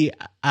really,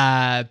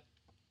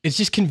 it's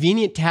just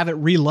convenient to have it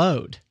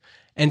reload.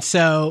 And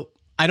so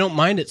I don't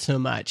mind it so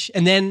much.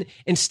 And then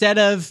instead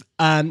of,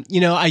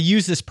 I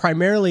use this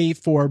primarily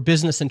for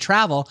business and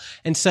travel.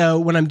 And so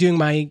when I'm doing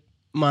my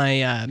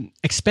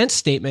expense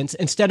statements,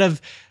 instead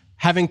of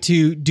having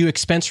to do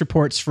expense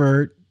reports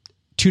for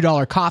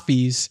 $2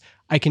 coffees,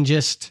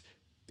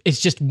 it's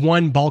just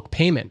one bulk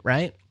payment,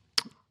 right?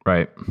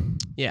 Right.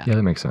 Yeah. Yeah,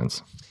 that makes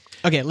sense.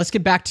 Okay, let's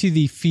get back to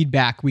the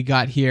feedback we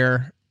got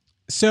here.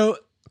 So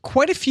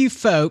quite a few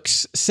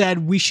folks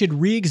said we should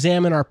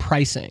re-examine our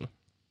pricing.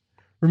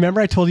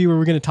 Remember I told you we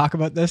were going to talk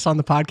about this on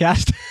the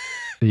podcast?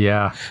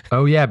 Yeah.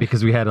 Oh, yeah,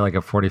 because we had like a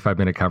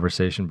 45-minute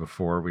conversation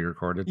before we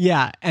recorded.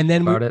 Yeah, and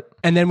then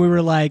we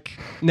were like,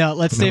 no,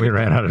 let's save it. We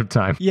ran out of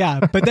time. Yeah,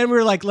 but then we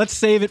were like, let's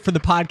save it for the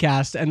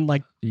podcast and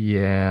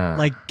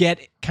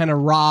get kind of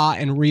raw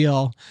and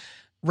real.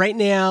 Right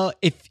now,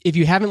 if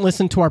you haven't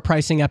listened to our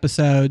pricing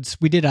episodes,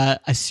 we did a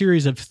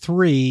series of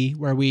 3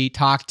 where we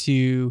talked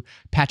to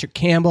Patrick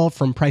Campbell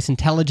from Price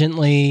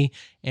Intelligently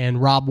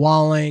and Rob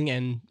Walling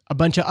and a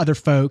bunch of other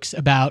folks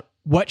about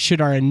what should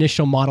our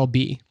initial model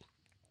be.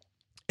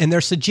 And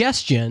their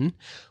suggestion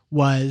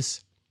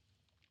was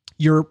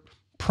your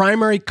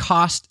primary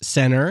cost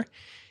center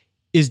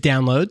is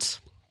downloads.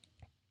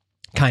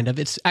 Kind of.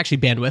 It's actually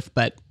bandwidth,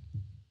 but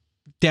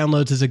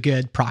downloads is a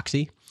good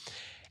proxy.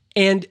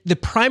 And the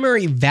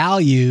primary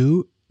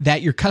value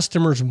that your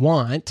customers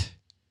want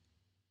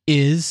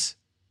is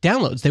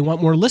downloads. They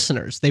want more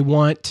listeners. They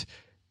want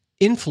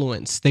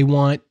influence. They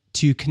want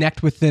to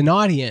connect with an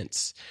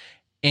audience.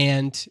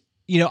 And,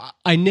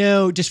 I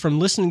know just from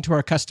listening to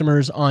our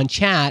customers on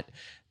chat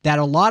that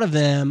a lot of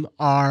them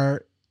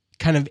are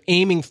kind of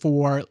aiming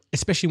for,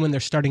 especially when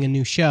they're starting a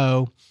new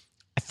show,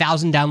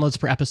 1,000 downloads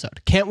per episode.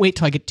 Can't wait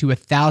till I get to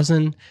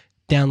 1,000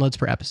 downloads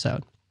per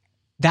episode.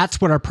 That's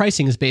what our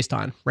pricing is based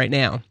on right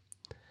now.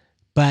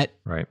 But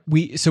right.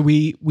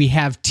 we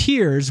have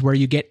tiers where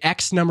you get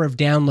X number of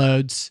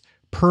downloads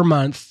per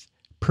month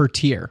per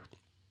tier.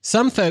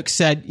 Some folks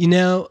said,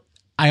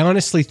 I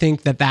honestly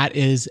think that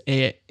is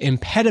an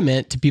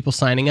impediment to people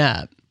signing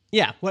up.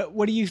 Yeah.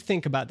 What do you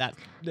think about that?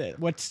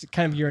 What's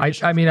kind of your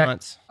initial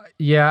response?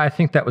 I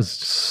think that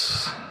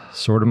was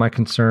sort of my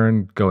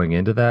concern going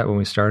into that when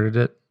we started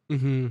it.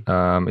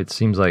 Mm-hmm. It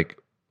seems like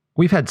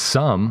we've had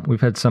some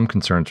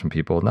concerns from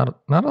people, not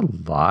a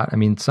lot. I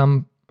mean,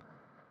 some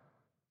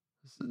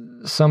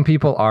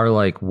people are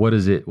like, what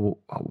is it?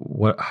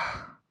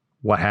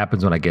 What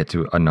happens when I get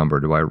to a number?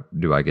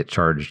 Do I get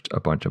charged a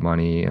bunch of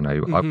money and I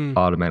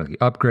automatically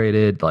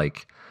upgraded?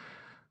 Like,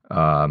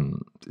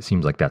 it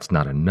seems like that's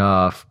not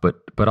enough,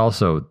 but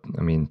also,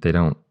 I mean, they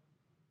don't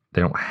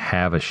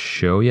have a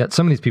show yet.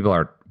 Some of these people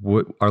are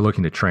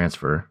looking to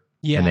transfer,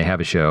 and they have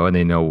a show and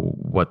they know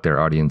what their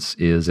audience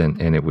is, and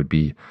it would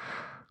be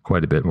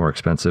quite a bit more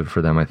expensive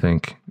for them, I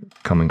think,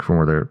 coming from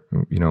where they're,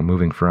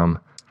 moving from.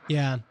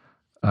 Yeah.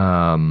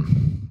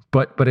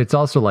 But it's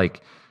also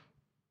like,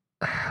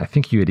 I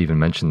think you had even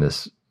mentioned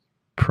this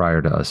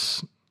prior to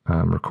us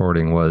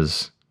recording,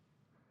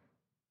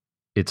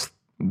 it's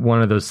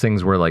one of those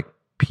things where like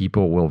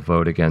people will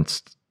vote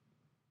against,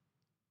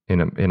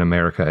 in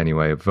America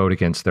anyway, vote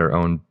against their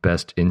own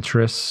best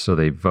interests. So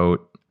they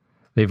vote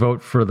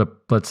for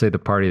let's say the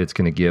party that's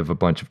going to give a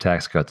bunch of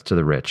tax cuts to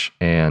the rich,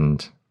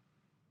 and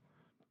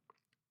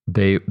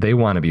they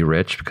want to be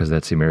rich because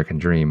that's the American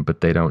dream, but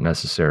they don't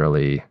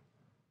necessarily,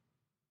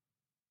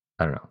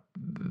 I don't know,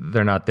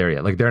 they're not there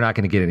yet. Like, they're not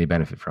going to get any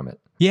benefit from it.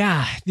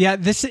 Yeah.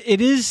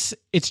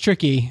 It's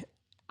tricky.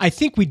 I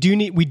think we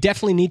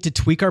definitely need to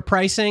tweak our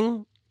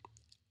pricing.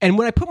 And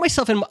when I put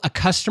myself in a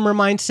customer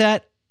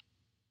mindset,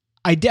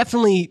 I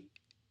definitely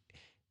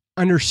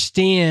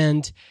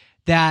understand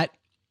that,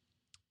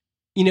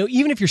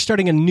 even if you're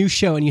starting a new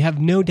show and you have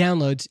no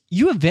downloads,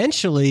 you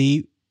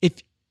eventually,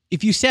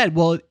 if you said,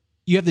 well,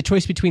 you have the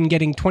choice between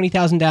getting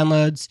 20,000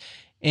 downloads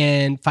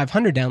and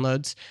 500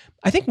 downloads,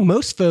 I think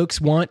most folks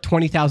want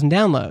 20,000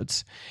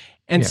 downloads.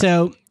 And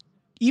so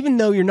even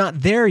though you're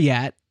not there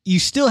yet, you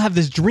still have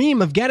this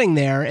dream of getting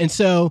there. And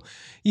so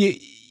you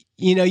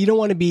don't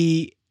want to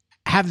be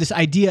have this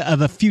idea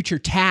of a future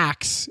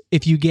tax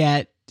if you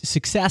get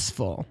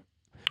successful.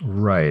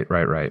 Right.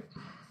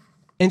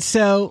 And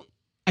so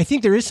I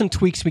think there is some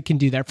tweaks we can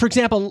do there. For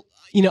example,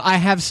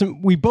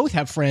 we both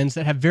have friends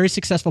that have very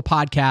successful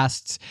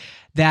podcasts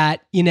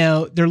that,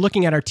 they're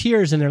looking at our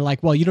tiers and they're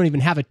like, well, you don't even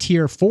have a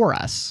tier for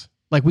us.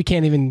 Like we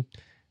can't even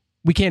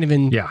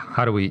Yeah.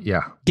 How do we,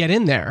 get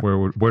in there?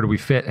 Where do we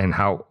fit, and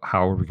how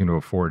are we going to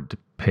afford to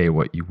pay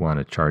what you want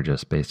to charge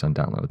us based on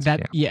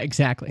downloads? Yeah,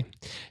 exactly.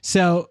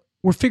 So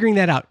we're figuring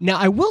that out. Now,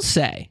 I will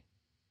say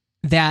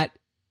that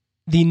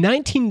the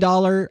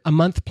 $19 a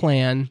month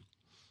plan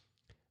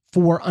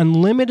for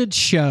unlimited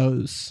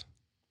shows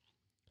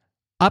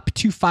up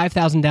to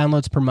 5,000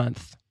 downloads per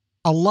month,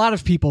 a lot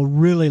of people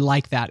really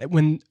like that,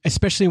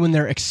 especially when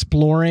they're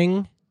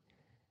exploring.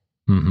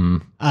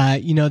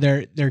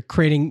 They're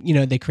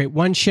creating, they create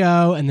one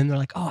show and then they're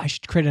like, oh, I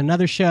should create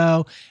another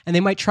show. And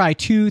they might try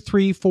 2,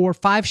 3, 4,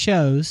 5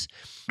 shows.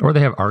 Or they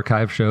have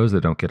archive shows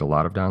that don't get a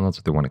lot of downloads,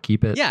 but they want to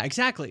keep it. Yeah,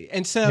 exactly.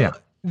 And so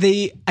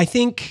I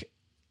think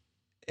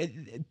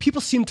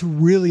people seem to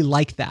really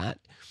like that.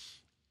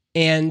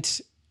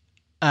 And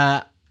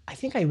I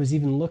think I was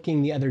even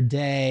looking the other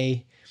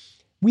day.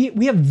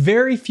 We have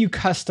very few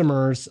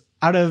customers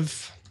out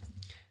of,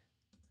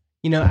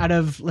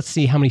 let's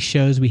see how many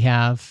shows we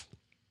have.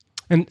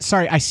 And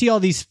sorry, I see all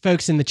these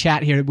folks in the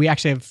chat here. We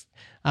actually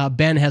have,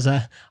 Ben has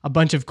a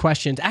bunch of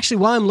questions. Actually,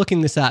 while I'm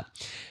looking this up,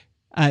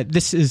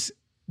 this is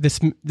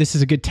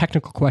a good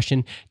technical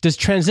question. Does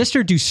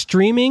Transistor do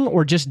streaming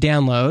or just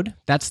download?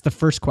 That's the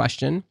first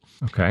question.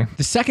 Okay.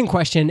 The second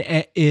question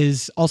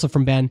is also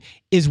from Ben.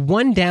 Is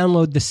one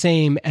download the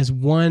same as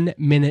 1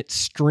 minute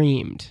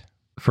streamed?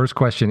 First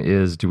question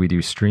is, do we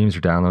do streams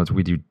or downloads?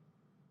 We do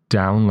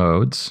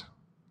downloads.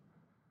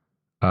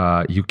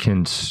 You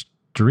can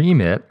stream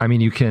it. I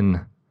mean, you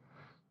can,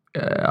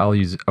 I'll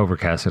use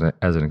Overcast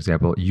as an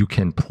example. You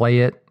can play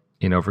it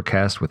in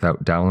Overcast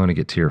without downloading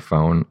it to your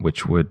phone,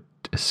 which would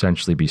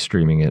essentially be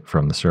streaming it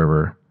from the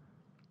server,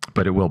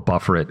 but it will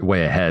buffer it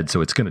way ahead.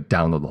 So it's going to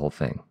download the whole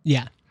thing.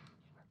 Yeah.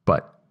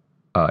 But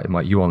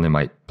you only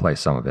might play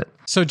some of it.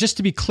 So just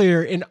to be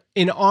clear,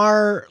 in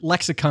our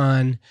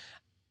lexicon,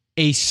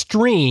 a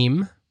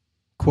stream,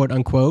 quote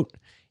unquote,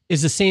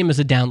 is the same as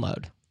a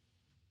download.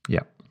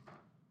 Yeah,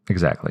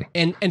 exactly.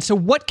 And so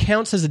what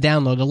counts as a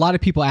download? A lot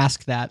of people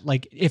ask that.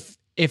 Like if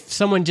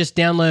someone just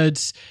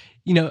downloads,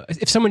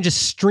 if someone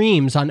just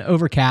streams on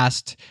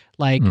Overcast,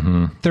 like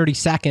 30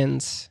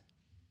 seconds.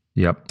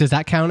 Yep. Does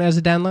that count as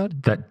a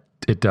download? That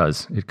it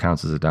does. It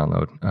counts as a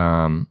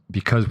download.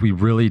 Because we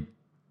really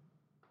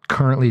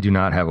currently do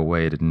not have a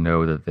way to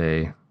know that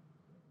they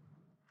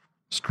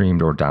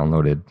streamed or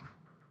downloaded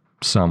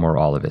some or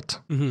all of it.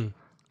 Mm-hmm.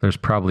 There's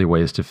probably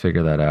ways to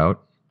figure that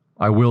out.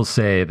 I will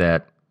say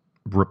that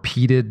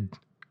repeated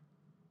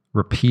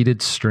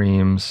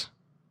streams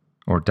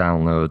or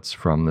downloads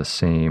from the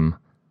same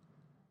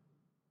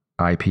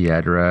IP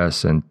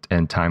address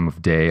and time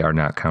of day are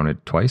not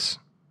counted twice.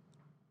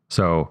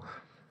 So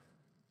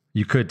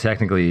you could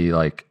technically,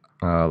 like,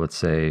 let's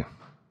say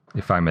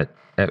if I'm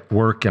at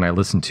work and I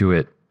listen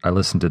to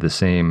the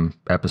same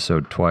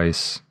episode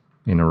twice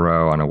in a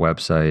row on a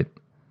website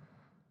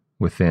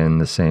within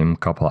the same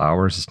couple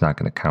hours, it's not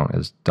going to count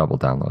as double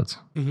downloads.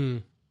 Mm-hmm.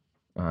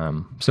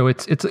 So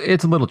it's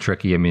a little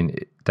tricky. I mean,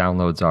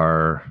 downloads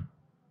are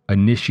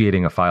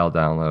initiating a file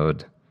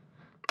download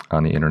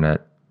on the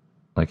internet.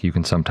 Like you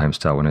can sometimes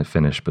tell when it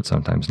finished, but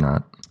sometimes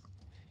not.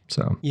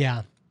 So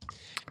yeah.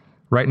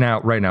 Right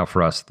now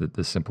for us,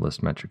 the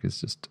simplest metric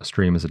is just a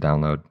stream is a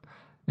download.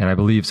 And I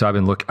believe, so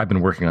I've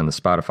been working on the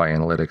Spotify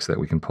analytics that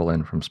we can pull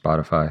in from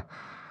Spotify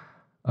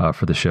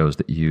for the shows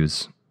that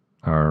use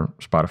our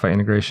Spotify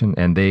integration.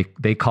 And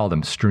they call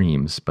them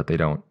streams, but they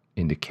don't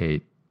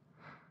indicate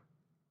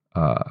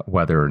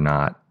whether or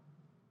not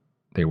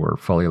they were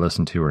fully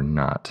listened to or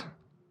not.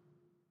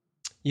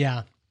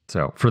 Yeah.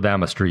 So for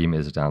them, a stream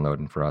is a download,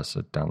 and for us,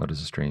 a download is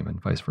a stream,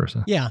 and vice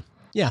versa. Yeah.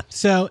 Yeah.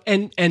 So,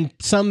 and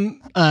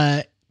some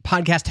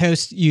podcast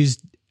hosts use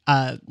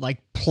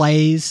like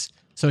plays.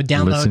 So a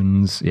download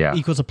listens,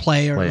 equals a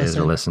play or plays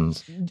listen. or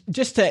listens.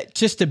 Just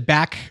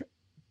to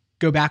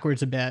go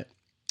backwards a bit.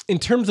 In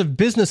terms of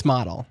business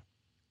model,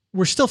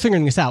 we're still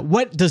figuring this out.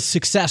 What does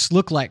success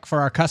look like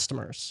for our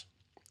customers?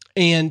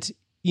 And,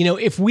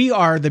 if we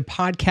are the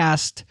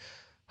podcast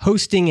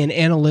hosting and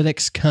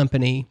analytics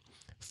company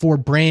for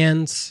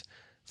brands,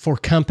 for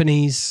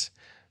companies,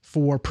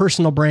 for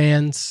personal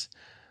brands,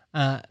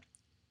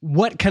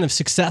 what kind of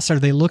success are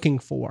they looking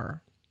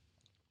for?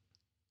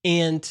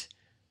 And,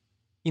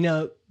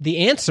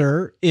 the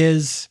answer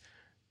is,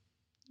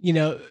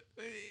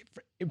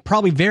 it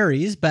probably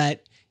varies,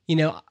 but,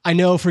 I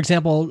know, for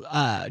example,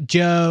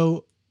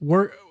 Joe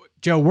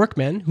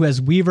Workman, who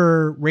has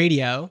Weaver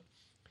Radio,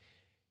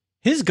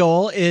 his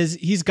goal is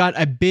he's got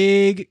a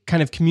big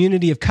kind of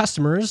community of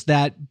customers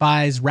that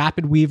buys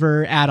Rapid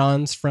Weaver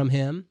add-ons from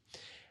him.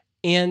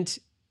 And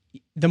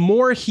the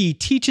more he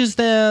teaches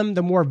them,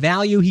 the more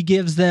value he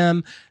gives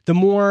them, the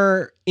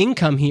more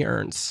income he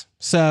earns.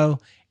 So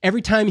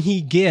every time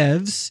he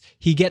gives,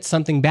 he gets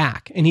something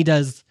back. And he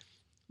does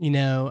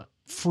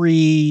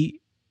free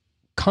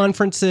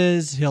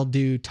conferences, he'll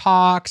do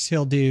talks,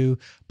 he'll do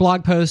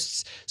blog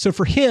posts. So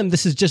for him,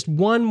 this is just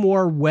one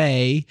more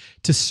way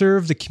to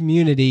serve the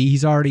community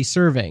he's already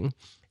serving.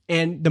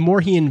 And the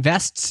more he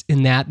invests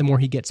in that, the more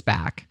he gets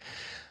back.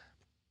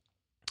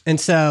 And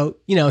so,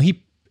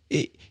 he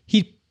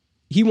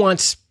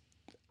wants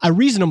a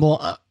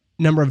reasonable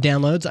number of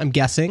downloads, I'm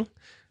guessing.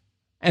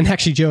 And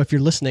actually, Joe, if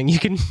you're listening, you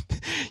can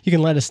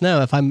let us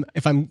know if I'm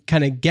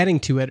kind of getting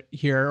to it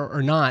here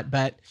or not.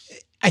 But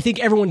I think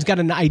everyone's got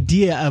an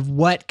idea of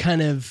what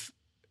kind of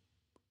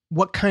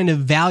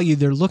value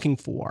they're looking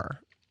for.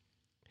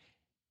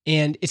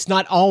 And it's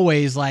not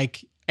always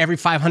like every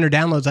 500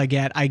 downloads I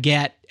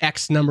get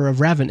X number of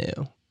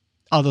revenue.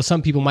 Although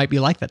some people might be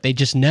like that. They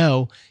just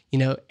know,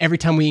 every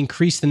time we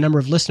increase the number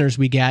of listeners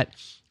we get,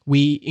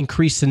 we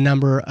increase the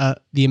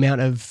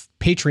amount of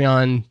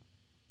Patreon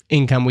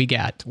income we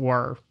get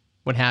or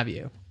what have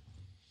you.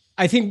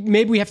 I think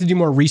maybe we have to do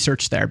more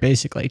research there,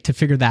 basically, to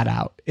figure that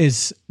out.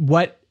 Is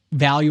what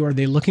value are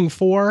they looking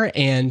for?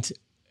 And,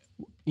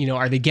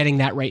 are they getting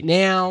that right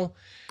now?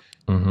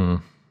 Mm-hmm.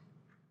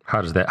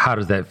 How does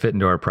that fit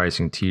into our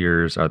pricing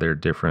tiers? Are there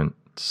different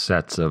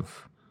sets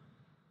of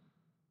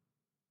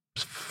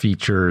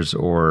features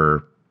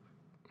or,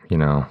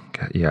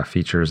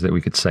 features that we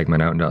could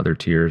segment out into other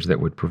tiers that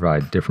would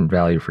provide different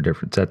value for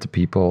different sets of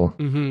people?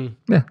 Mm-hmm.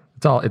 Yeah,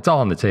 it's all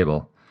on the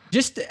table.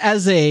 Just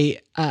as to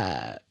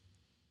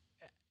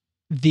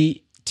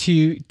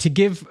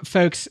give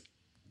folks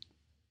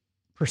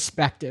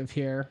perspective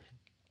here,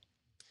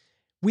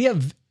 we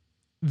have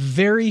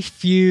very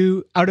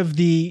few out of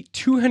the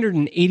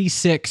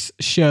 286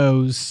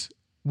 shows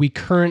we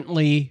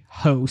currently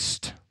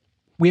host.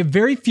 We have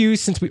very few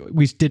since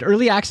we did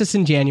early access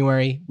in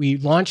January. We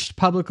launched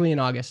publicly in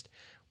August.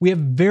 We have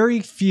very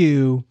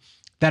few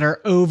that are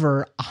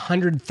over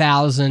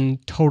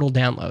 100,000 total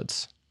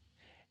downloads.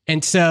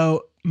 And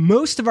so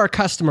most of our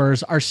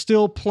customers are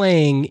still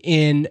playing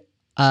in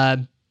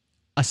a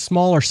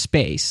smaller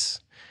space.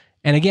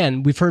 And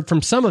again, we've heard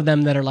from some of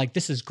them that are like,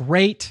 this is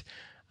great.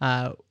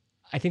 I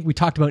think we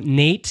talked about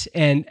Nate,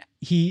 and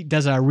he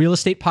does a real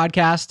estate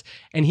podcast,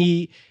 and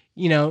he,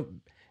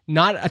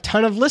 not a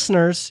ton of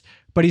listeners,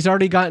 but he's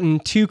already gotten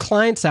 2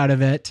 clients out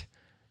of it.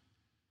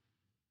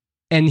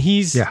 And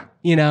he's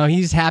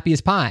happy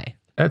as pie.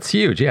 That's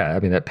huge. Yeah. I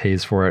mean, that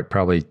pays for it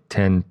probably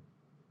 10,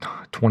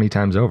 20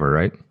 times over,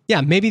 right?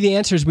 Yeah. Maybe the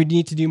answer is we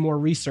need to do more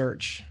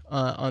research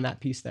on that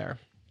piece there.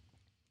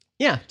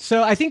 Yeah.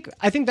 So I think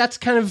that's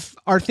kind of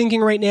our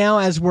thinking right now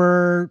as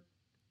we're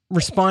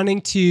responding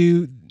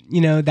to,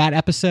 that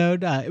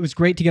episode. It was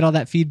great to get all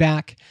that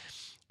feedback.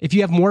 If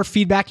you have more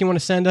feedback you want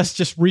to send us,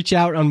 just reach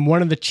out on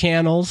one of the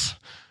channels.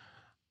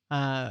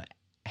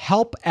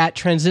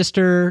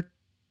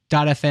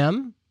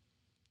 help@transistor.fm.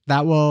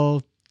 That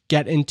will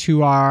get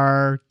into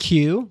our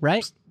queue,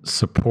 right?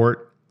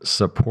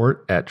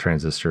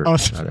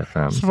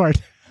 Support@transistor.fm.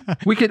 Support.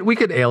 we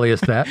could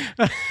alias that.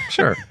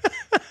 Sure.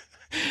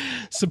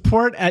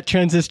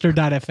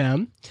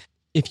 Support@transistor.fm.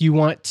 If you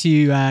want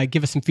to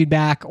give us some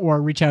feedback or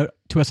reach out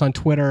to us on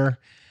Twitter,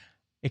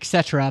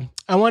 etc.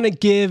 I want to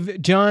give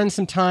John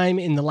some time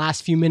in the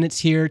last few minutes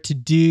here to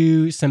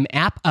do some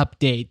app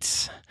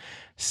updates.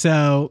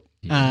 So,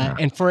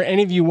 and for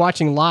any of you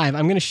watching live,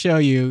 I'm going to show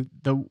you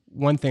the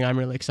one thing I'm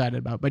really excited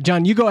about. But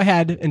John, you go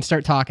ahead and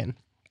start talking.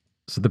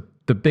 So the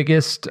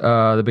biggest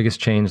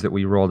change that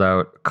we rolled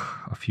out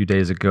a few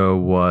days ago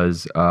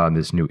was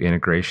this new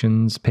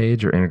integrations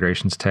page or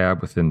integrations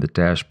tab within the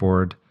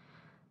dashboard.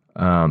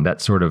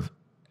 That sort of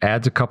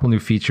adds a couple new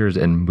features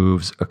and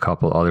moves a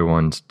couple other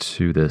ones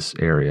to this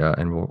area,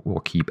 and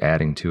we'll keep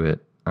adding to it.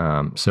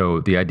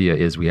 So the idea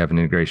is we have an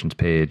integrations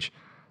page.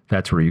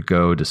 That's where you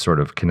go to sort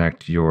of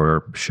connect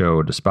your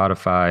show to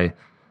Spotify.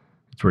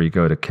 It's where you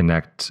go to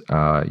connect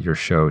your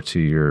show to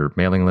your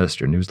mailing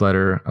list or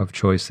newsletter of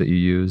choice that you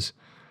use.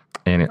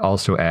 And it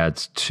also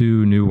adds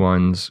 2 new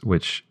ones,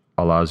 which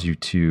allows you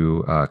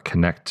to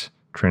connect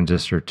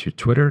Transistor to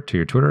Twitter, to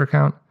your Twitter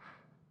account,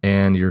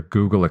 and your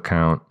Google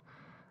account,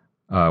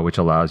 which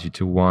allows you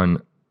to,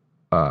 one,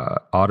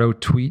 auto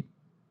tweet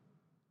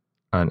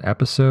an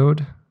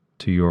episode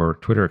to your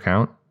Twitter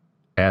account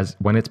as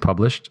when it's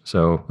published.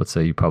 So let's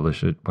say you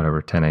publish it,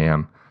 10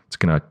 a.m. It's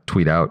going to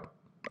tweet out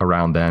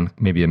around then,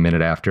 maybe a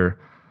minute after,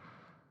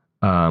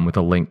 with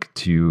a link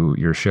to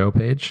your show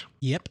page.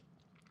 Yep.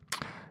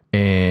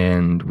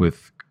 And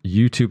with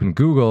YouTube and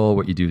Google,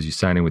 what you do is you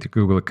sign in with your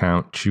Google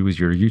account, choose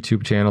your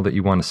YouTube channel that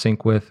you want to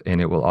sync with, and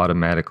it will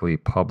automatically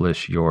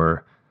publish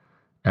your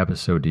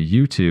episode to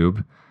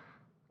YouTube.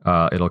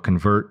 It'll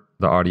convert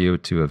the audio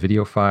to a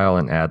video file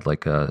and add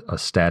like a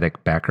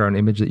static background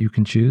image that you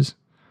can choose.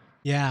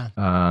 Yeah.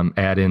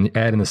 Add in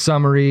the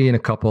summary and a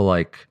couple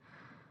like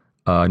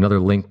another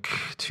link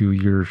to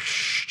your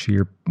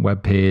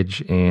web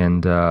page,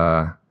 and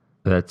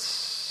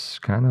that's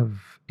kind of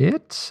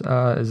it.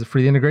 As for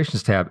the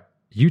integrations tab,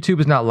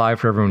 YouTube is not live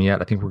for everyone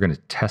yet. I think we're going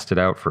to test it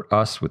out for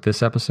us with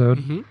this episode.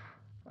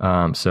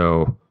 Mm-hmm.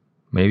 So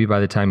maybe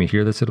by the time you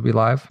hear this, it'll be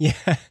live. Yeah.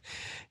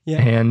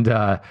 Yeah.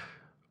 And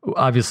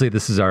obviously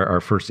this is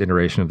our first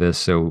iteration of this.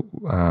 So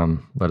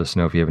let us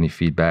know if you have any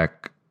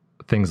feedback.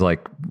 Things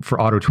like for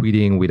auto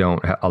tweeting, we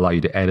don't allow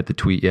you to edit the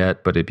tweet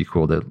yet, but it'd be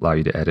cool to allow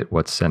you to edit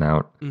what's sent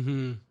out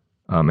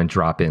and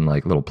drop in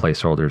like little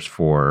placeholders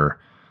for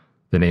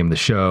the name of the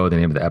show, the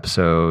name of the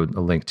episode,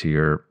 a link to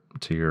your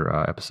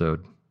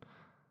episode.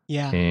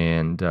 Yeah.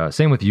 And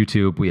same with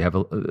YouTube. We have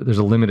there's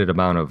a limited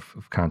amount of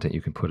content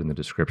you can put in the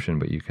description,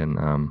 but you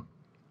can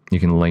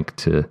link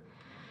to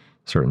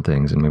certain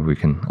things, and maybe we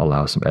can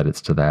allow some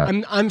edits to that.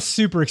 I'm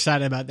super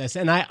excited about this,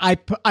 and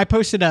I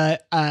posted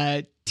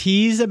a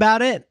tease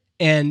about it,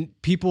 and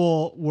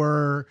people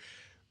were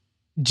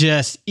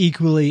just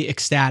equally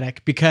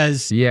ecstatic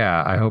because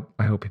I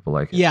hope people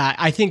like it. Yeah,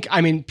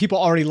 I mean people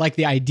already like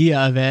the idea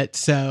of it.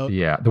 So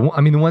yeah, the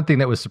one thing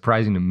that was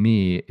surprising to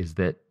me is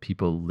that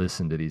people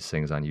listen to these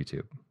things on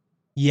YouTube.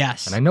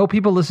 Yes. And I know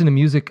people listen to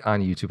music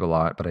on YouTube a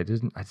lot, but I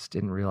just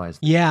didn't realize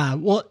that. Yeah.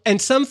 Well,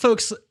 and some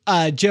folks,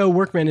 Joe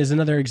Workman is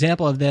another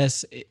example of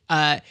this.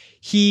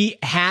 He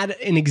had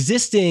an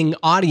existing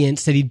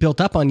audience that he'd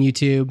built up on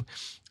YouTube.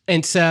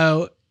 And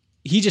so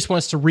he just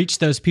wants to reach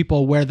those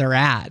people where they're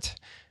at.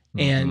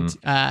 And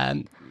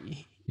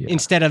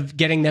instead of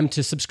getting them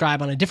to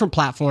subscribe on a different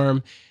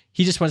platform,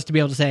 he just wants to be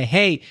able to say,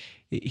 hey,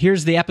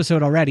 here's the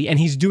episode already. And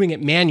he's doing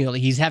it manually.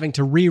 He's having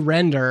to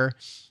re-render.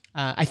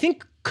 I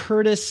think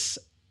Curtis,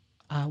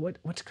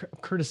 what's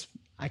Curtis?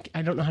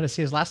 I don't know how to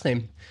say his last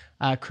name.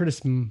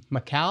 Curtis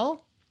McCall.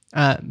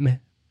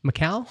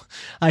 McCall.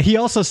 He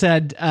also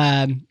said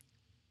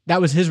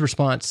that was his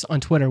response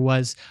on Twitter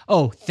was,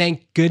 "Oh,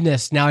 thank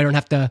goodness! Now I don't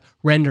have to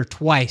render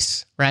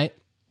twice." Right?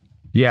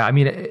 Yeah, I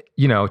mean,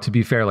 to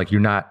be fair, like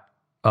you're not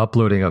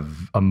uploading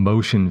a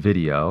motion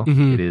video.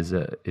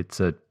 It's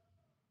a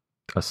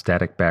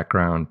static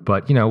background,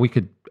 but we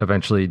could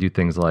eventually do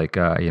things like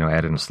add in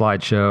a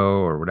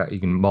slideshow or whatever. You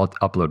can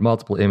upload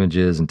multiple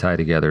images and tie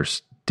together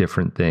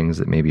different things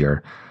that maybe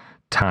are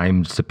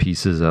timed to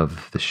pieces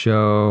of the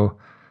show.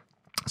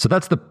 So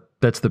that's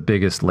the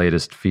biggest,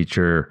 latest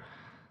feature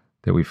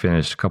that we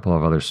finished. A couple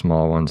of other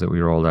small ones that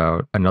we rolled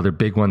out. Another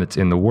big one that's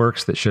in the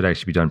works that should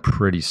actually be done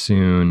pretty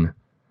soon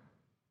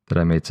that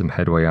I made some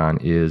headway on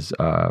is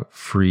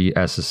free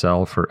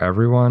SSL for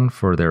everyone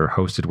for their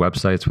hosted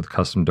websites with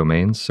custom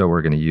domains. So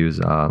we're going to use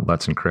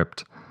Let's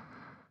Encrypt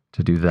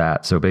to do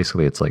that. So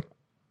basically it's like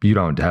you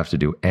don't have to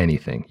do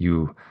anything.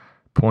 You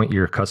point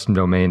your custom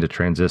domain to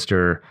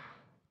Transistor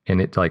and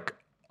it like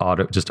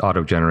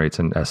auto generates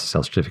an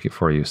SSL certificate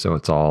for you. So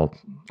it's all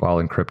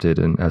encrypted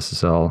in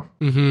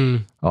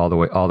SSL all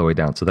the way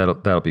down. So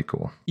that'll be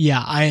cool.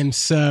 Yeah, I am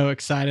so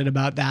excited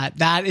about that.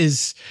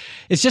 That's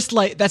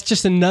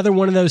just another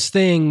one of those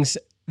things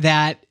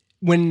that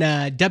when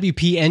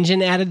WP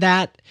Engine added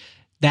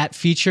that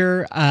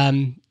feature,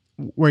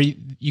 where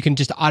you can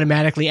just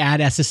automatically add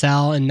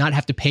SSL and not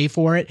have to pay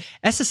for it.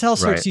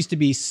 SSL certs used to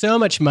be so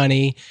much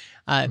money.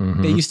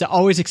 They used to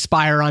always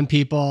expire on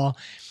people.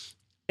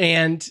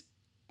 And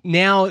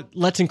now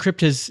Let's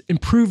Encrypt has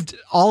improved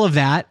all of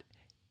that.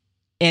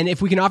 And if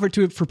we can offer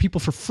it for people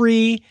for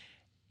free,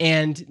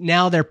 and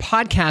now their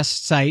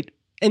podcast site,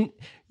 and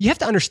you have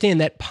to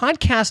understand that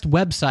podcast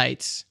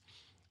websites,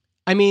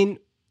 I mean,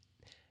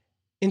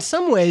 in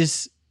some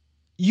ways,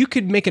 you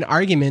could make an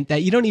argument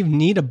that you don't even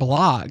need a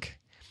blog.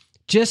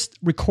 Just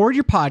record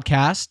your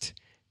podcast,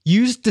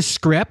 use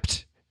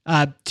Descript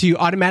to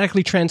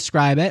automatically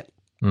transcribe it,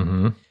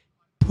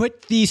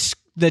 put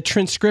the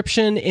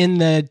transcription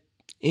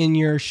in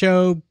your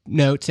show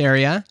notes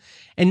area,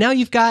 and now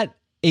you've got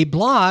a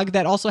blog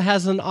that also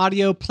has an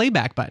audio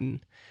playback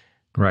button.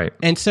 Right.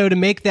 And so to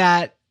make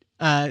that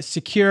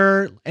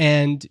secure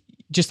and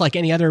just like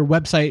any other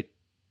website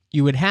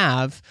you would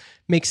have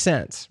makes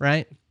sense,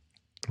 right?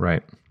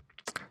 Right.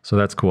 So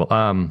that's cool.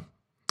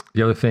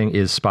 The other thing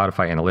is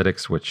Spotify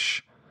Analytics,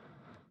 which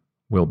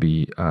will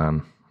be,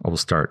 we'll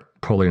start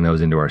pulling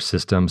those into our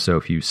system. So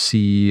if you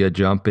see a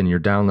jump in your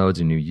downloads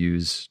and you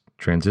use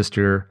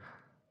Transistor,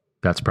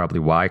 that's probably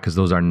why, because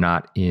those are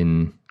not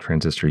in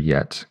Transistor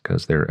yet,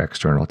 because they're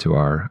external to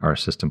our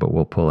system. But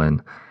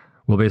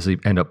we'll basically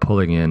end up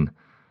pulling in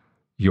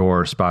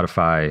your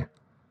Spotify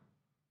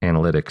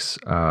Analytics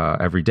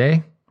every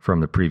day from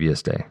the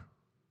previous day.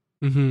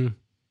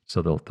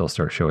 So they'll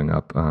start showing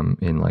up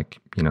in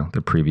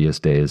the previous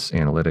day's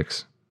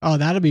analytics. Oh,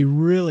 that'll be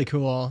really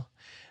cool.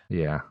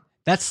 Yeah.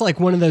 That's like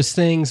one of those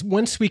things.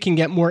 Once we can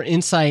get more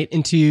insight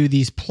into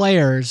these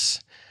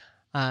players,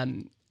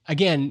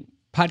 again,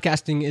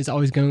 podcasting is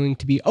always going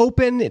to be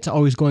open. It's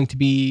always going to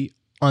be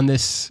on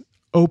this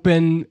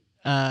open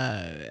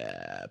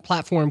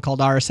platform called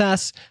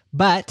RSS,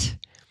 but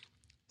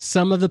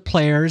some of the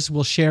players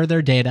will share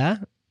their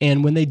data.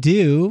 And when they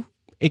do,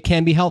 it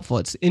can be helpful.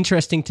 It's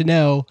interesting to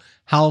know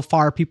how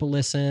far people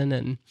listen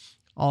and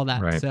all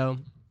that. Right. So,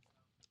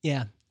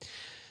 yeah,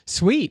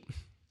 sweet.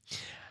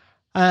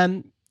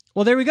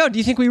 Well, there we go. Do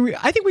you think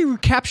I think we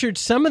recaptured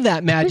some of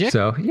that magic? I think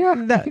so. Yeah,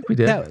 I think we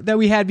did. That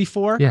we had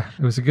before. Yeah,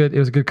 it was a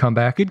good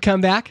comeback. Good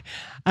comeback.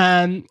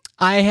 I've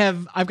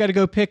got to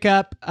go pick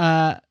up.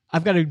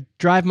 I've got to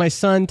drive my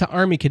son to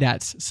Army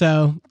cadets,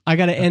 so I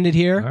got to end it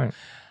here. All right.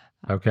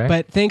 Okay.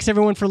 But thanks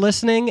everyone for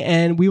listening,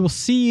 and we will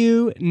see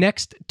you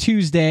next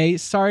Tuesday.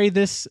 Sorry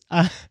this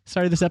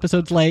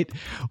episode's late.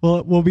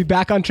 We'll be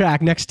back on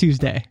track next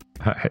Tuesday.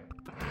 All right.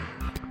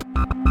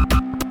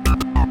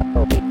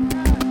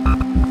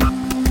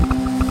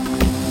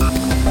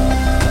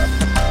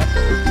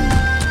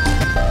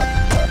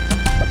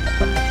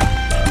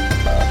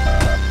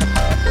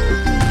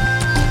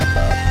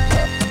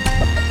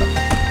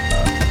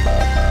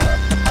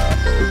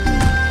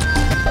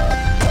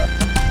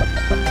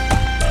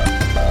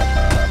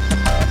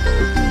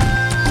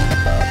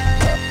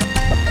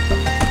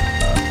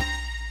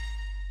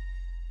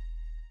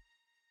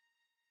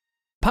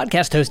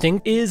 Podcast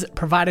hosting is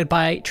provided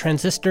by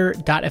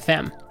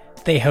Transistor.fm.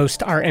 They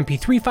host our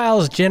MP3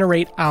 files,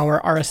 generate our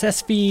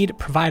RSS feed,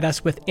 provide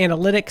us with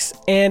analytics,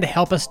 and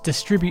help us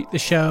distribute the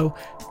show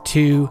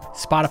to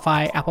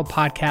Spotify, Apple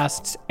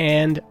Podcasts,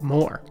 and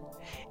more.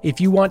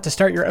 If you want to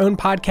start your own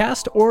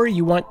podcast or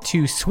you want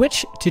to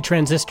switch to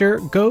Transistor,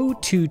 go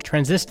to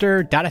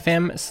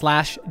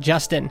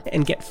transistor.fm/Justin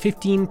and get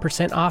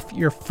 15% off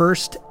your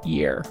first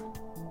year.